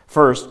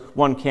 First,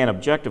 one can't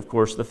object, of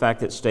course, to the fact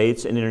that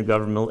states and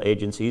intergovernmental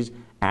agencies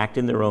act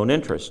in their own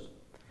interest.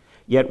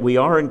 Yet we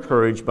are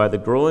encouraged by the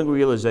growing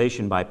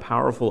realization by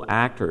powerful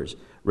actors,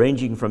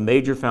 ranging from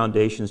major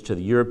foundations to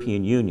the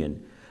European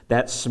Union,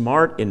 that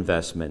smart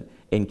investment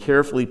in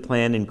carefully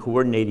planned and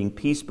coordinating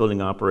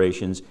peace-building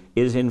operations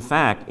is in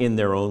fact in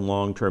their own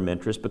long-term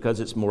interest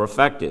because it's more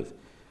effective,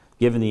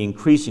 given the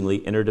increasingly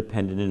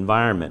interdependent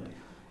environment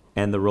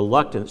and the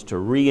reluctance to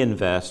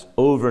reinvest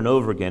over and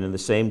over again in the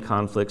same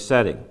conflict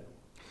setting.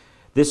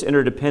 This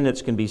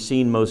interdependence can be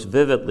seen most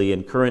vividly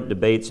in current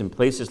debates in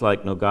places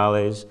like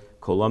Nogales,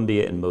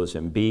 Colombia, and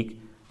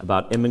Mozambique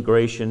about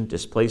immigration,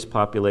 displaced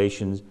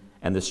populations,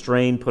 and the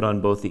strain put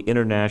on both the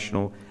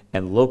international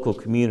and local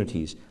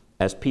communities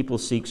as people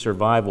seek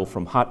survival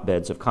from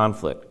hotbeds of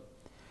conflict.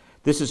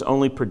 This is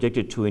only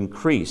predicted to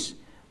increase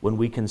when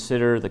we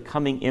consider the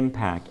coming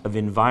impact of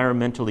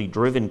environmentally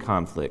driven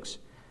conflicts,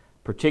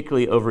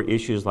 particularly over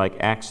issues like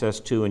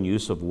access to and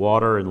use of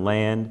water and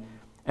land,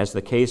 as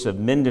the case of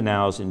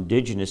Mindanao's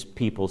indigenous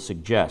people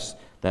suggests,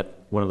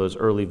 that one of those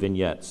early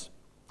vignettes.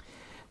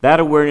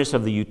 That awareness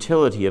of the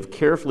utility of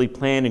carefully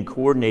planned and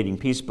coordinating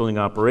peace-building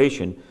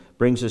operation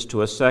brings us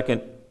to a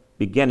second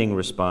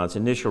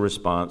initial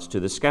response to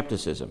the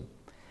skepticism.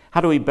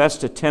 How do we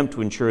best attempt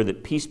to ensure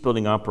that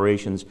peace-building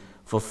operations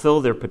fulfill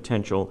their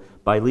potential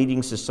by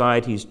leading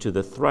societies to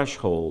the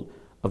threshold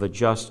of a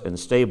just and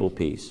stable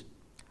peace?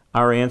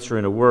 Our answer,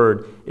 in a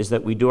word, is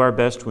that we do our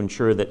best to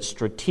ensure that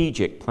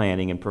strategic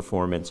planning and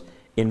performance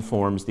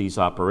informs these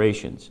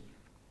operations.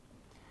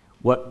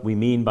 What we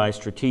mean by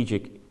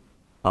strategic,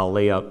 I'll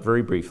lay out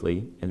very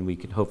briefly, and we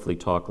can hopefully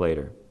talk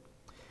later.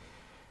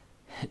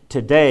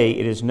 Today,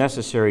 it is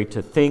necessary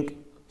to think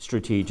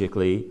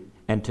strategically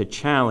and to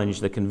challenge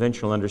the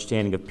conventional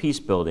understanding of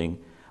peace building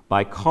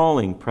by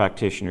calling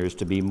practitioners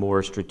to be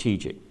more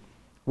strategic.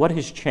 What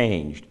has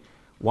changed?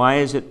 Why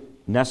is it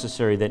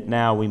necessary that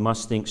now we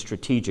must think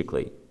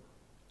strategically?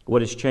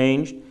 What has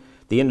changed?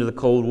 The end of the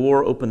Cold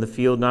War opened the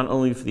field not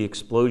only for the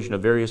explosion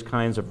of various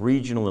kinds of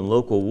regional and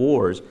local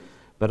wars,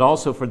 but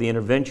also for the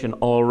intervention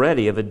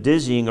already of a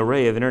dizzying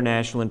array of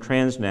international and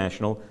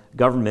transnational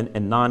government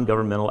and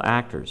non-governmental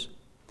actors.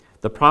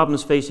 The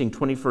problems facing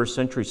 21st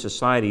century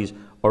societies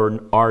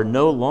are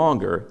no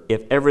longer,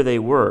 if ever they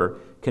were,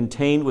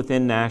 contained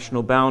within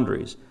national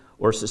boundaries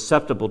or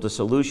susceptible to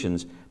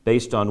solutions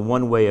based on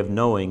one way of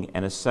knowing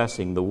and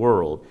assessing the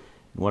world.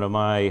 One of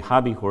my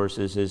hobby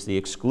horses is the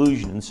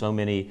exclusion in so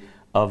many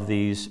of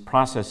these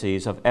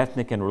processes of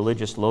ethnic and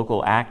religious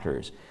local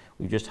actors.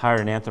 We've just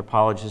hired an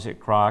anthropologist at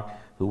Kroc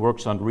who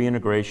works on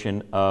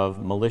reintegration of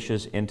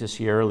militias into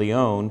Sierra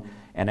Leone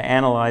and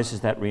analyzes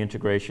that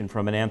reintegration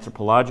from an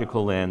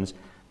anthropological lens.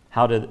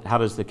 How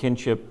does the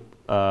kinship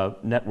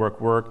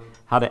network work?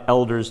 How do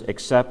elders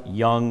accept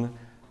young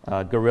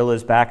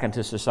guerrillas back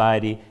into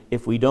society?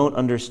 If we don't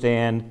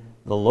understand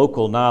the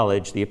local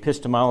knowledge, the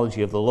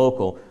epistemology of the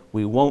local,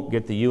 we won't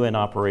get the UN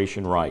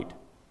operation right.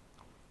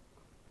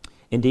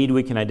 Indeed,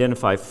 we can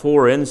identify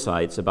 4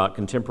 insights about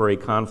contemporary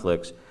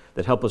conflicts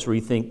that help us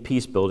rethink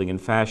peace building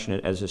and fashion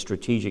it as a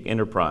strategic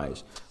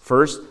enterprise.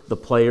 First, the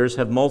players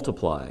have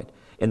multiplied.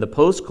 In the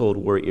post-Cold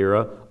War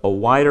era, a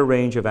wider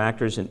range of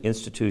actors and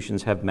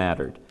institutions have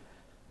mattered.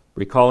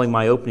 Recalling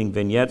my opening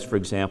vignettes, for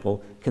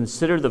example,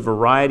 consider the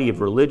variety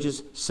of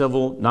religious,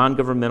 civil,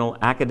 non-governmental,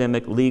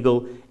 academic,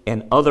 legal,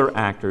 and other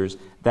actors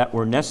that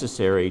were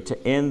necessary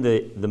to end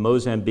the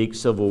Mozambique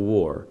Civil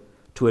War,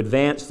 to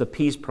advance the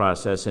peace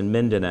process in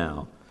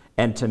Mindanao,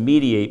 and to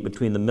mediate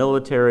between the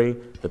military,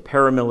 the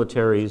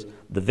paramilitaries,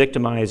 the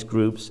victimized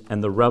groups,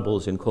 and the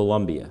rebels in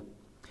Colombia.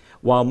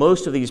 While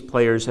most of these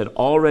players had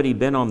already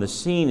been on the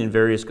scene in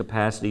various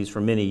capacities for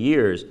many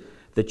years,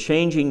 the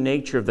changing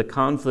nature of the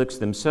conflicts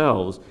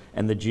themselves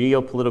and the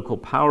geopolitical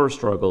power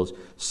struggles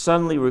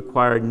suddenly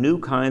required new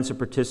kinds of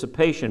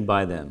participation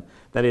by them,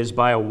 that is,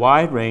 by a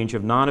wide range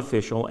of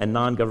non-official and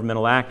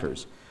non-governmental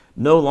actors.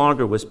 No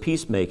longer was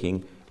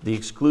peacemaking the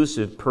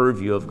exclusive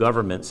purview of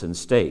governments and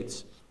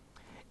states.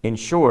 In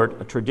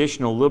short, a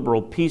traditional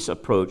liberal peace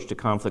approach to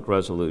conflict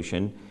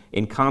resolution,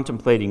 in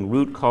contemplating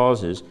root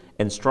causes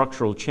and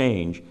structural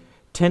change,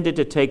 tended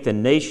to take the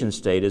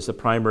nation-state as the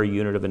primary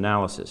unit of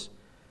analysis.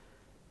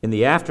 In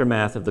the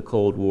aftermath of the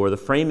Cold War, the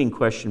framing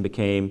question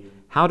became,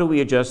 how do we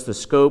adjust the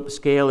scope,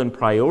 scale, and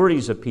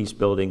priorities of peace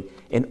building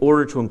in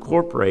order to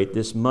incorporate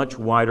this much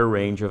wider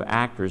range of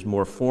actors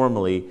more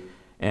formally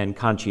and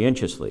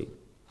conscientiously?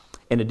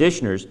 In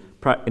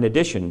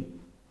addition,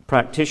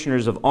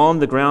 practitioners of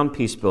on-the-ground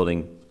peace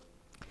building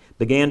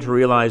began to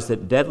realize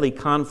that deadly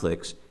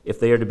conflicts, if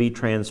they are to be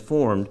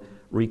transformed,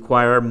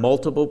 require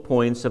multiple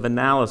points of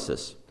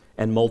analysis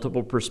and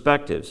multiple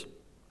perspectives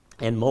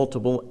and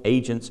multiple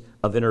agents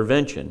of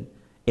intervention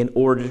in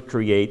order to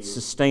create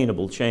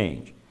sustainable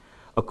change.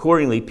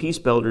 Accordingly, peace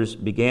builders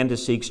began to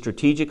seek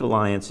strategic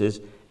alliances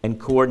and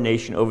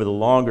coordination over the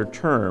longer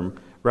term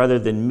rather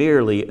than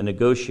merely a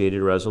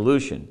negotiated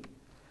resolution.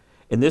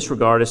 In this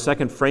regard, a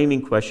second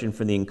framing question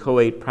for the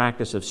inchoate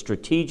practice of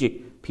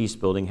strategic peace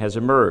building has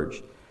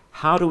emerged.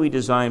 How do we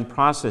design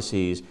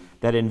processes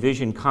that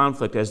envision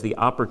conflict as the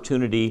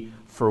opportunity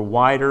for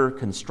wider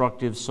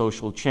constructive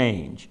social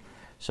change.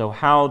 So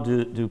how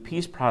do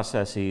peace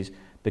processes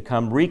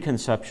become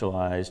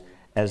reconceptualized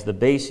as the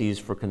bases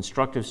for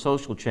constructive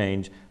social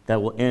change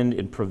that will end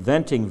in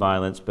preventing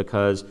violence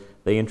because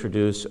they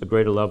introduce a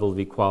greater level of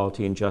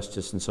equality and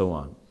justice and so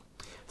on?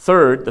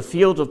 Third, the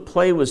field of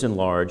play was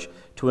enlarged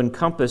to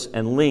encompass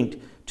and linked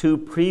two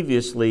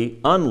previously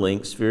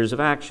unlinked spheres of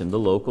action, the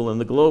local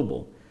and the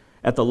global.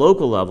 At the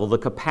local level, the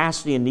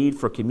capacity and need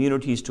for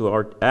communities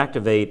to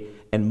activate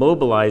and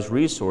mobilize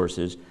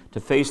resources to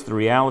face the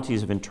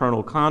realities of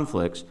internal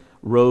conflicts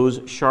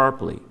rose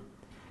sharply.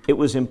 It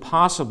was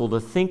impossible to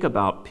think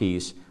about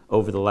peace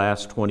over the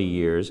last 20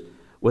 years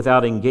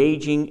without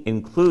engaging,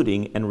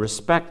 including, and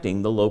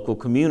respecting the local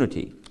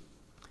community.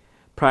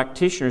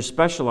 Practitioners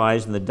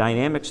specialize in the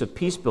dynamics of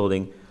peace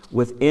building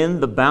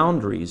within the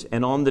boundaries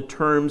and on the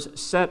terms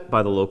set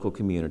by the local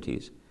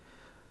communities.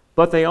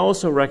 But they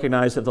also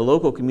recognize that the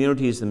local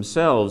communities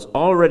themselves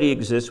already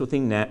exist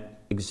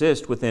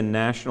within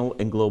national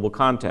and global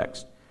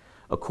context.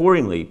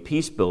 Accordingly,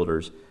 peace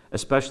builders,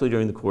 especially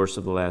during the course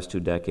of the last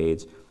 2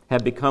 decades,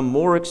 have become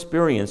more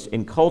experienced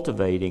in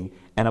cultivating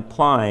and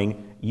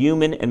applying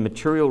human and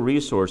material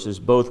resources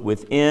both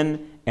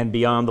within and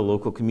beyond the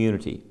local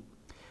community.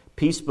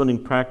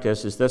 Peacebuilding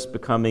practice is thus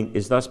becoming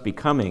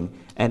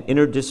an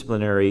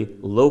interdisciplinary,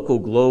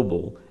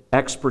 local-global,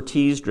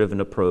 expertise-driven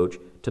approach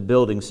to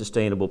building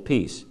sustainable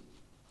peace.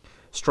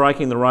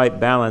 Striking the right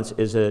balance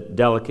is a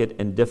delicate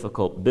and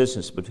difficult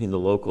business between the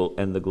local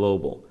and the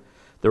global.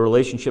 The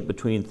relationship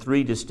between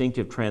 3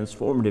 distinctive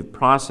transformative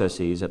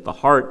processes at the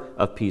heart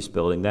of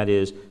peacebuilding, that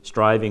is,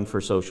 striving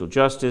for social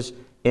justice,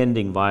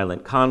 ending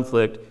violent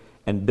conflict,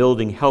 and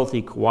building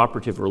healthy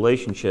cooperative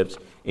relationships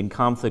in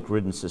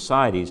conflict-ridden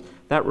societies,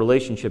 that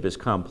relationship is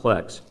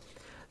complex.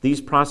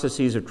 These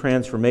processes of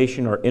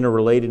transformation are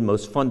interrelated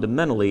most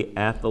fundamentally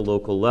at the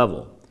local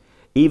level.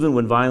 Even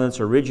when violence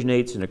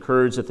originates and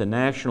occurs at the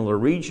national or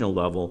regional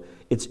level,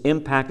 its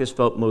impact is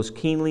felt most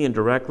keenly and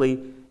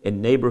directly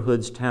in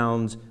neighborhoods,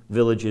 towns,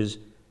 villages,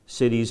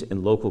 cities,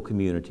 and local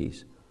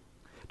communities.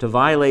 To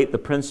violate the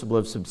principle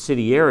of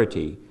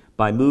subsidiarity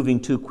by moving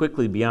too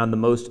quickly beyond the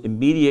most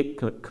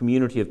immediate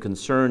community of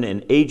concern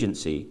and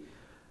agency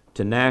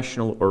to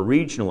national or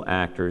regional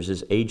actors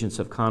as agents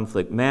of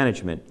conflict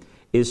management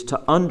is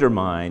to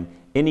undermine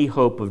any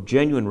hope of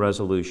genuine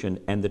resolution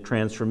and the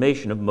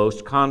transformation of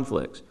most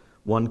conflicts.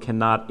 One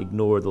cannot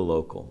ignore the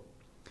local.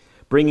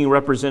 Bringing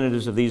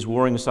representatives of these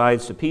warring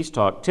sides to peace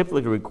talk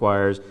typically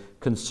requires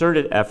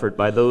concerted effort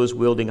by those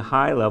wielding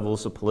high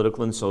levels of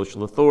political and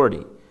social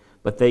authority,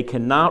 but they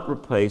cannot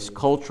replace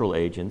cultural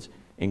agents,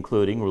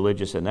 including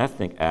religious and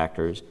ethnic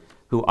actors,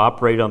 who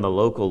operate on the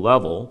local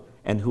level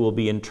and who will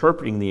be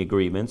interpreting the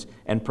agreements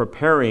and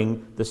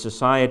preparing the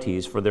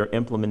societies for their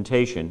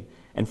implementation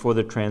and for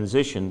the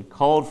transition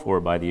called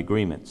for by the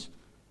agreements.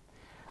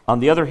 On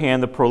the other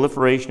hand, the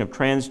proliferation of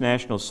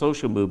transnational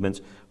social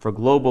movements for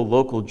global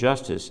local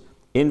justice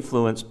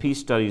influence peace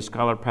studies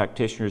scholar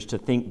practitioners to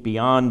think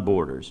beyond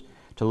borders,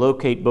 to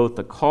locate both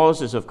the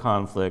causes of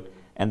conflict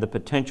and the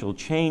potential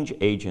change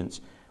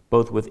agents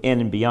both within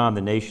and beyond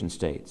the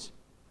nation-states.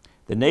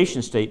 The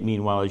nation-state,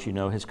 meanwhile, as you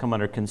know, has come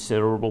under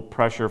considerable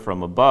pressure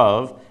from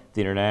above,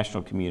 the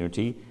international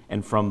community,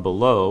 and from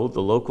below,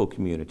 the local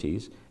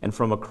communities, and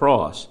from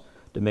across,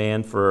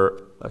 demand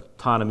for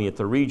autonomy at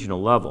the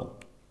regional level.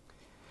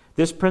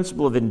 This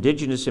principle of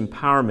indigenous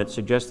empowerment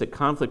suggests that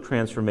conflict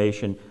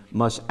transformation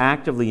must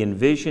actively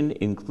envision,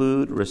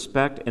 include,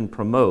 respect, and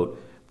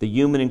promote the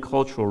human and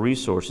cultural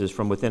resources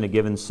from within a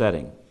given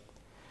setting.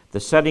 The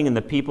setting and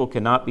the people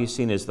cannot be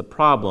seen as the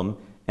problem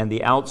and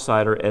the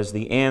outsider as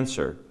the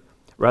answer.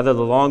 Rather,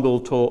 the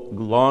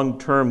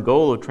long-term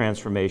goal of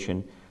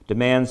transformation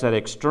demands that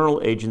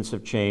external agents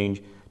of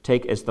change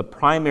take as the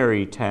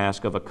primary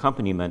task of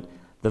accompaniment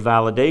the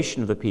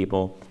validation of the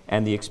people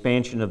and the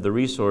expansion of the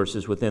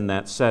resources within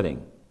that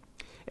setting.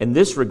 In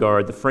this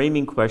regard, the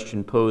framing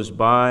question posed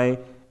by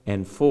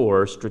and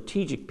for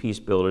strategic peace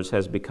builders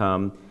has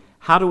become,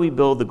 how do we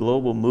build the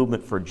global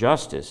movement for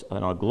justice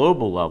on a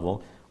global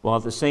level while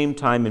at the same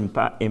time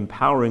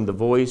empowering the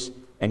voice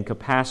and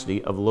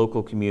capacity of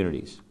local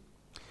communities?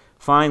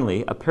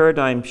 Finally, a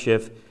paradigm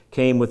shift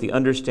came with the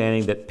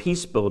understanding that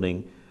peace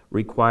building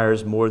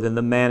requires more than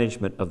the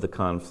management of the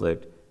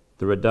conflict,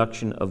 the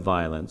reduction of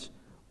violence,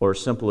 or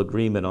simple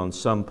agreement on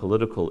some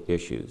political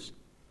issues.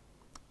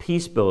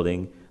 Peace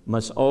building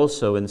must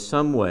also in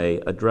some way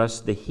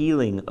address the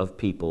healing of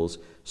peoples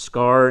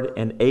scarred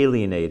and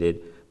alienated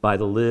by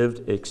the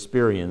lived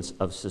experience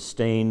of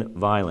sustained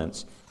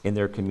violence in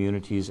their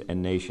communities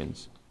and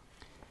nations.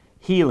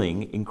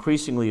 Healing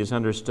increasingly is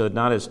understood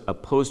not as a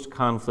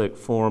post-conflict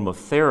form of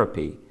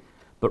therapy,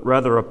 but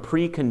rather a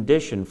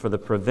precondition for the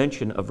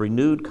prevention of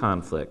renewed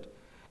conflict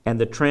and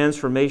the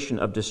transformation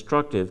of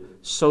destructive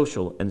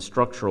social and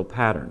structural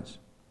patterns.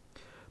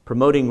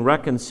 Promoting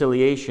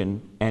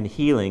reconciliation and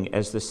healing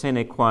as the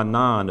sine qua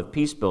non of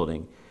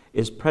peacebuilding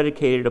is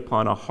predicated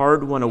upon a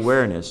hard-won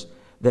awareness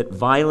that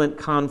violent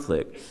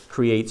conflict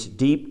creates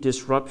deep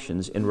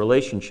disruptions in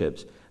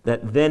relationships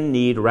that then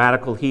need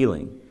radical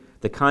healing,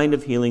 the kind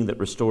of healing that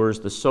restores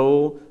the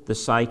soul, the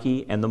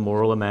psyche, and the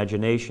moral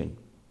imagination.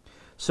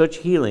 Such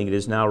healing, it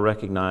is now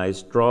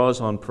recognized,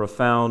 draws on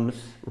profound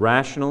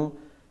rational,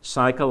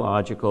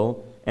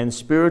 psychological, and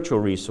spiritual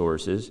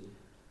resources.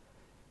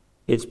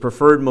 Its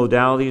preferred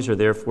modalities are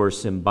therefore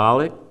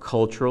symbolic,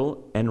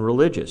 cultural, and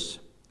religious,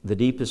 the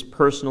deepest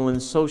personal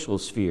and social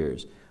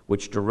spheres,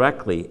 which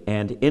directly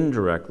and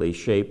indirectly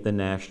shape the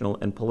national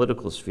and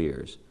political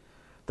spheres.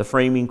 The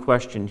framing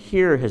question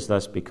here has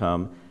thus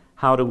become,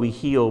 how do we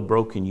heal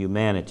broken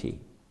humanity?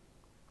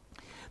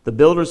 The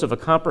builders of a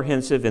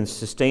comprehensive and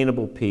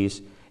sustainable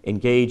peace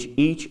engage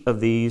each of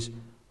these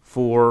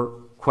four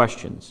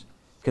questions.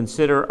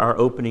 Consider our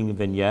opening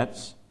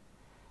vignettes.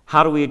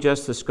 How do we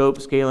adjust the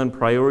scope, scale, and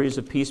priorities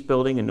of peace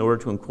building in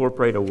order to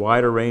incorporate a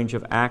wider range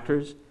of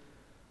actors?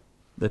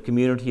 The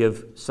community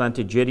of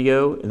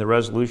Sant'Egidio in the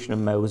resolution of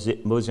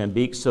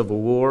Mozambique's civil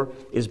war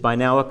is by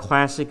now a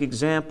classic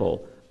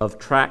example of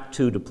track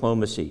 2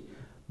 diplomacy,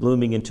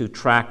 blooming into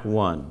track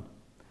 1,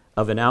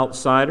 of an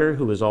outsider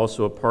who is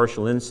also a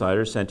partial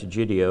insider,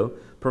 Sant'Egidio,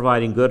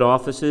 providing good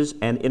offices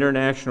and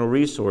international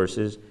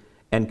resources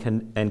and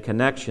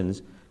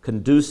connections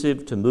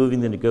conducive to moving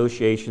the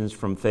negotiations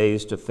from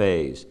phase to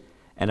phase,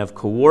 and of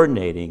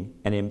coordinating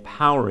and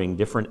empowering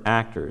different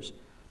actors.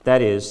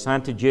 That is,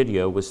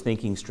 Sant'Egidio was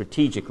thinking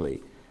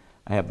strategically.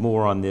 I have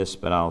more on this,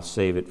 but I'll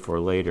save it for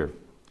later.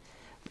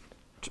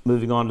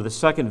 Moving on to the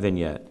second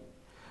vignette.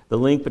 The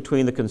link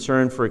between the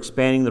concern for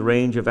expanding the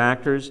range of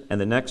actors and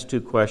the next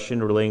two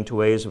questions relating to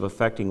ways of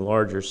affecting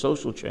larger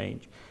social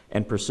change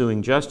and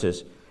pursuing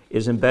justice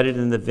is embedded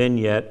in the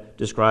vignette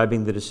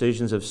describing the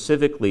decisions of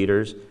civic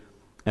leaders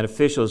and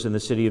officials in the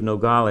city of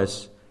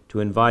Nogales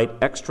to invite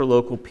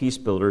extra-local peace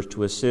builders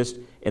to assist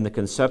in the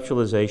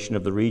conceptualization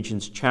of the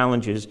region's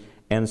challenges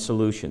and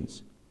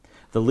solutions.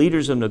 The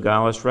leaders of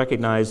Nogales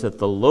recognize that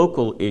the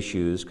local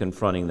issues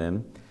confronting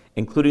them,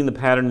 including the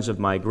patterns of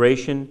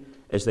migration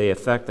as they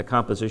affect the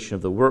composition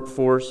of the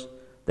workforce,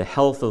 the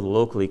health of the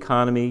local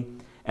economy,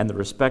 and the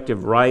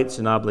respective rights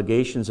and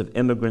obligations of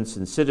immigrants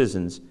and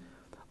citizens,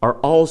 are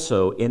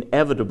also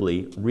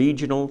inevitably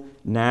regional,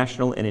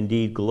 national, and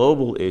indeed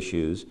global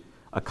issues,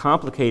 a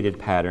complicated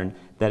pattern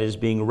that is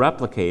being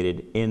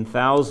replicated in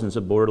thousands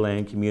of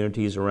borderland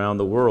communities around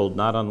the world,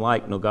 not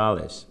unlike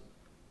Nogales.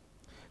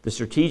 The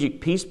strategic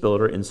peace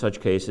builder in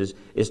such cases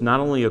is not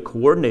only a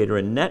coordinator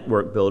and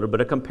network builder, but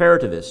a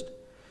comparativist.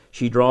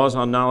 She draws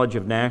on knowledge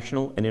of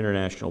national and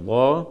international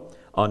law,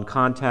 on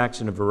contacts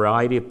in a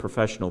variety of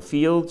professional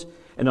fields,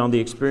 and on the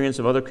experience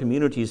of other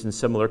communities in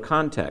similar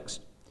contexts.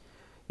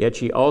 Yet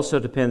she also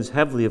depends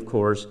heavily, of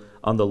course,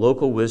 on the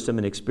local wisdom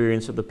and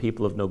experience of the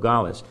people of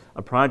Nogales.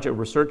 A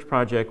research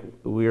project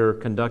we're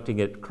conducting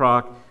at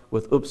Kroc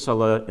with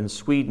Uppsala in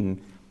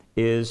Sweden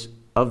is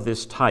of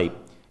this type.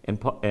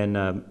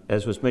 And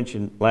as was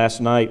mentioned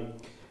last night,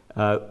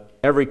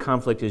 every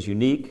conflict is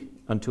unique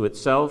unto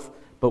itself,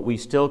 but we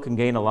still can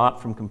gain a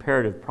lot from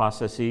comparative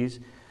processes.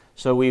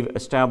 So we've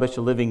established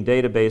a living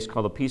database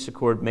called the Peace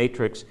Accord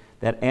Matrix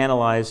that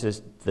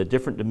analyzes the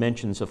different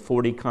dimensions of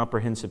 40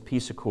 comprehensive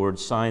peace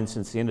accords signed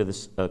since the end of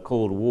the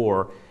Cold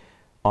War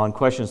on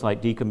questions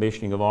like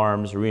decommissioning of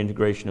arms,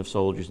 reintegration of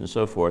soldiers, and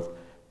so forth.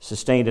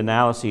 Sustained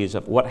analyses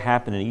of what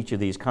happened in each of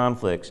these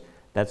conflicts.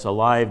 That's a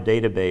live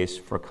database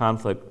for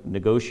conflict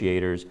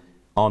negotiators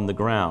on the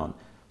ground.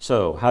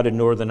 So, how did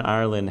Northern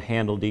Ireland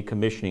handle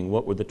decommissioning?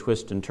 What were the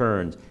twists and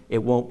turns? It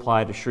won't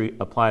apply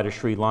to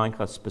Sri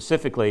Lanka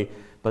specifically,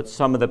 but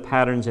some of the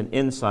patterns and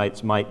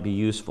insights might be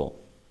useful.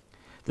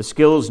 The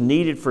skills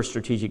needed for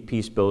strategic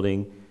peace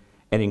building,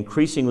 and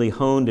increasingly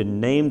honed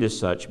and named as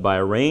such by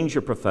a range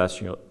of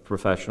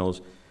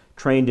professionals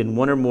trained in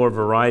one or more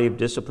variety of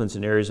disciplines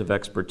and areas of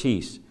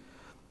expertise.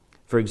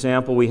 For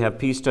example, we have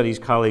peace studies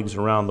colleagues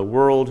around the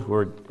world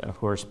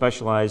who are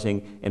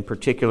specializing in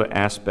particular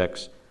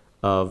aspects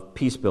of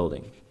peace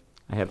building.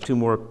 I have two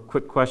more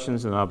quick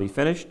questions and I'll be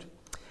finished.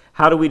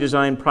 How do we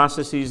design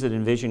processes that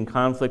envision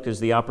conflict as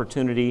the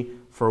opportunity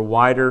for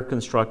wider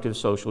constructive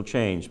social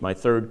change? My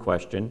third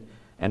question,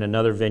 and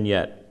another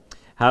vignette.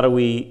 How do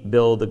we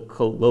build the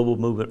global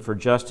movement for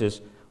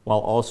justice while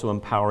also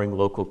empowering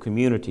local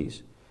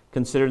communities?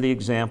 Consider the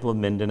example of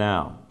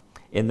Mindanao.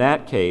 In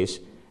that case,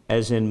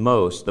 as in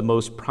most, the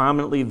most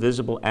prominently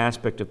visible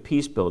aspect of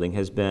peace building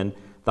has been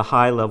the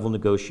high-level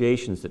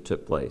negotiations that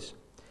took place.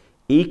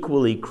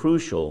 Equally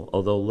crucial,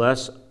 although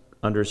less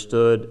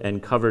understood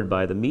and covered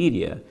by the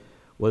media,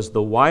 was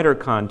the wider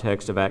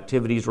context of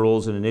activities,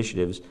 roles, and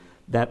initiatives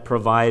that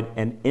provide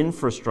an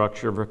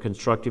infrastructure for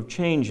constructive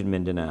change in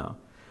Mindanao.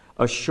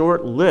 A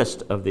short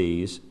list of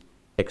these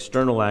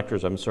external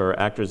actors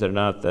that are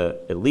not at the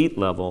elite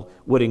level,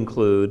 would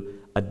include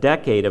a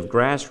decade of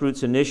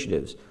grassroots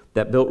initiatives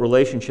that built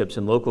relationships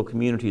in local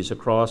communities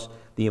across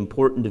the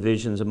important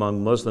divisions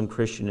among Muslim,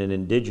 Christian, and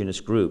indigenous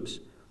groups,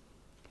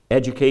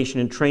 education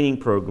and training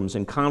programs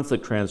and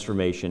conflict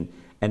transformation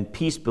and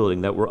peace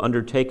building that were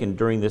undertaken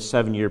during this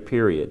 7-year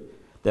period.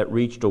 that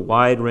reached a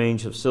wide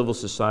range of civil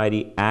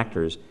society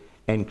actors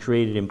and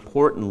created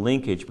important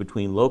linkage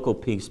between local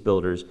peace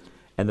builders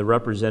and the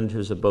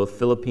representatives of both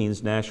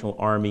Philippines National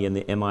Army and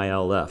the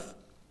MILF.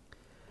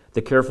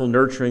 The careful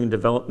nurturing and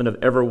development of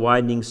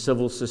ever-widening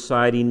civil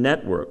society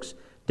networks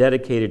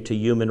dedicated to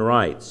human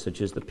rights, such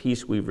as the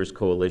Peace Weavers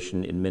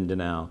Coalition in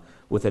Mindanao,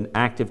 with an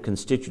active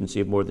constituency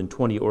of more than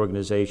 20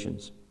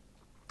 organizations.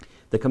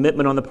 The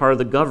commitment on the part of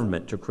the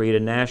government to create a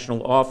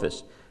national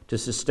office to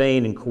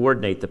sustain and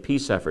coordinate the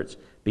peace efforts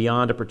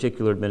beyond a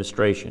particular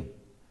administration.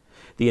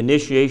 The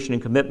initiation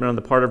and commitment on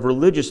the part of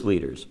religious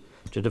leaders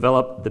to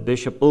develop the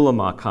Bishop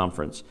Ulama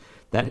Conference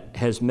that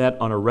has met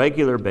on a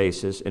regular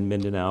basis in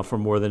Mindanao for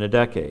more than a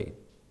decade.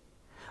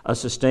 A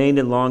sustained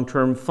and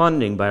long-term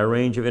funding by a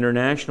range of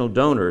international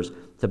donors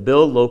to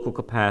build local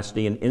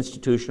capacity and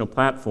institutional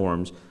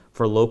platforms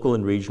for local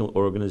and regional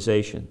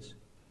organizations.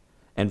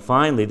 And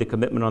finally, the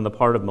commitment on the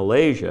part of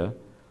Malaysia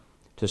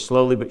to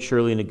slowly but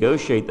surely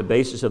negotiate the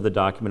basis of the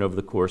document over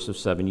the course of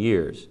 7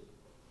 years.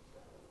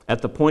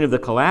 At the point of the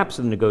collapse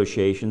of the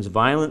negotiations,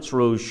 violence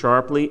rose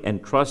sharply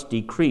and trust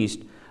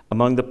decreased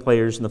among the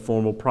players in the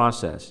formal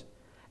process.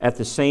 At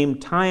the same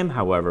time,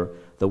 however,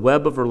 the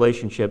web of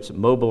relationships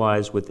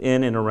mobilized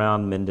within and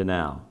around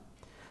Mindanao.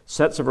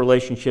 Sets of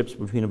relationships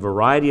between a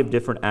variety of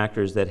different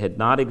actors that had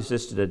not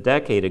existed a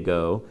decade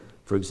ago,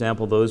 for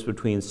example, those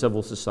between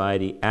civil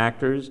society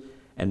actors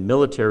and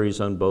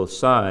militaries on both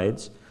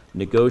sides,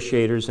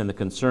 negotiators and the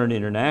concerned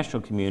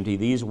international community,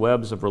 these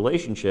webs of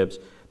relationships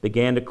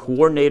began to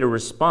coordinate a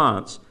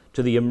response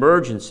to the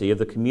emergency of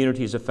the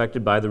communities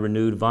affected by the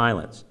renewed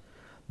violence.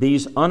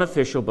 These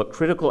unofficial but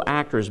critical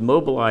actors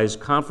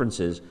mobilized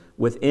conferences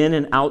within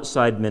and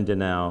outside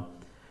Mindanao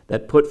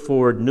that put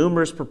forward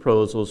numerous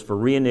proposals for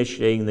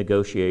reinitiating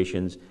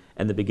negotiations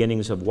and the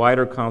beginnings of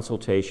wider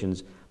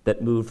consultations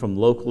that moved from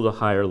local to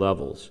higher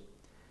levels.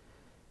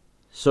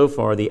 So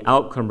far, the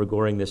outcome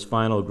regarding this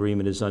final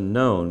agreement is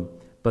unknown,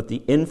 but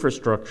the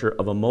infrastructure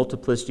of a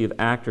multiplicity of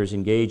actors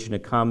engaged in a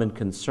common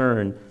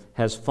concern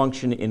has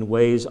functioned in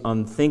ways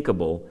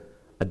unthinkable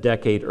a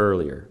decade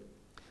earlier.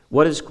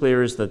 What is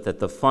clear is that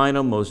the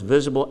final, most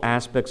visible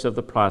aspects of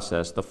the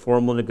process, the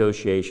formal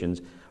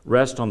negotiations,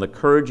 rest on the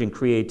courage and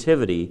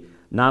creativity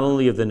not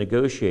only of the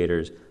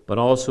negotiators, but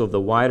also of the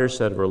wider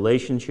set of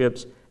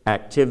relationships,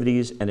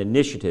 activities, and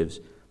initiatives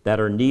that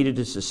are needed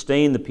to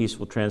sustain the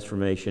peaceful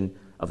transformation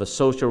of a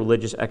social,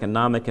 religious,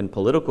 economic, and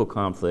political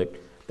conflict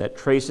that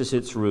traces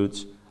its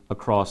roots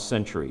across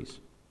centuries.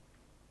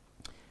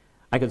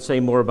 I could say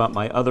more about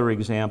my other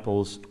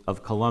examples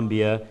of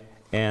Colombia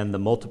and the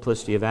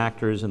multiplicity of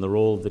actors and the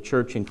role of the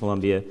church in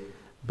Colombia,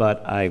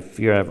 but I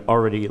fear I've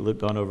already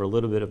gone over a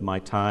little bit of my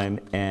time,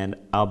 and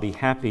I'll be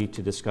happy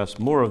to discuss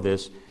more of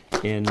this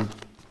in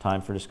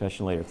time for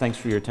discussion later. Thanks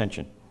for your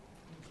attention.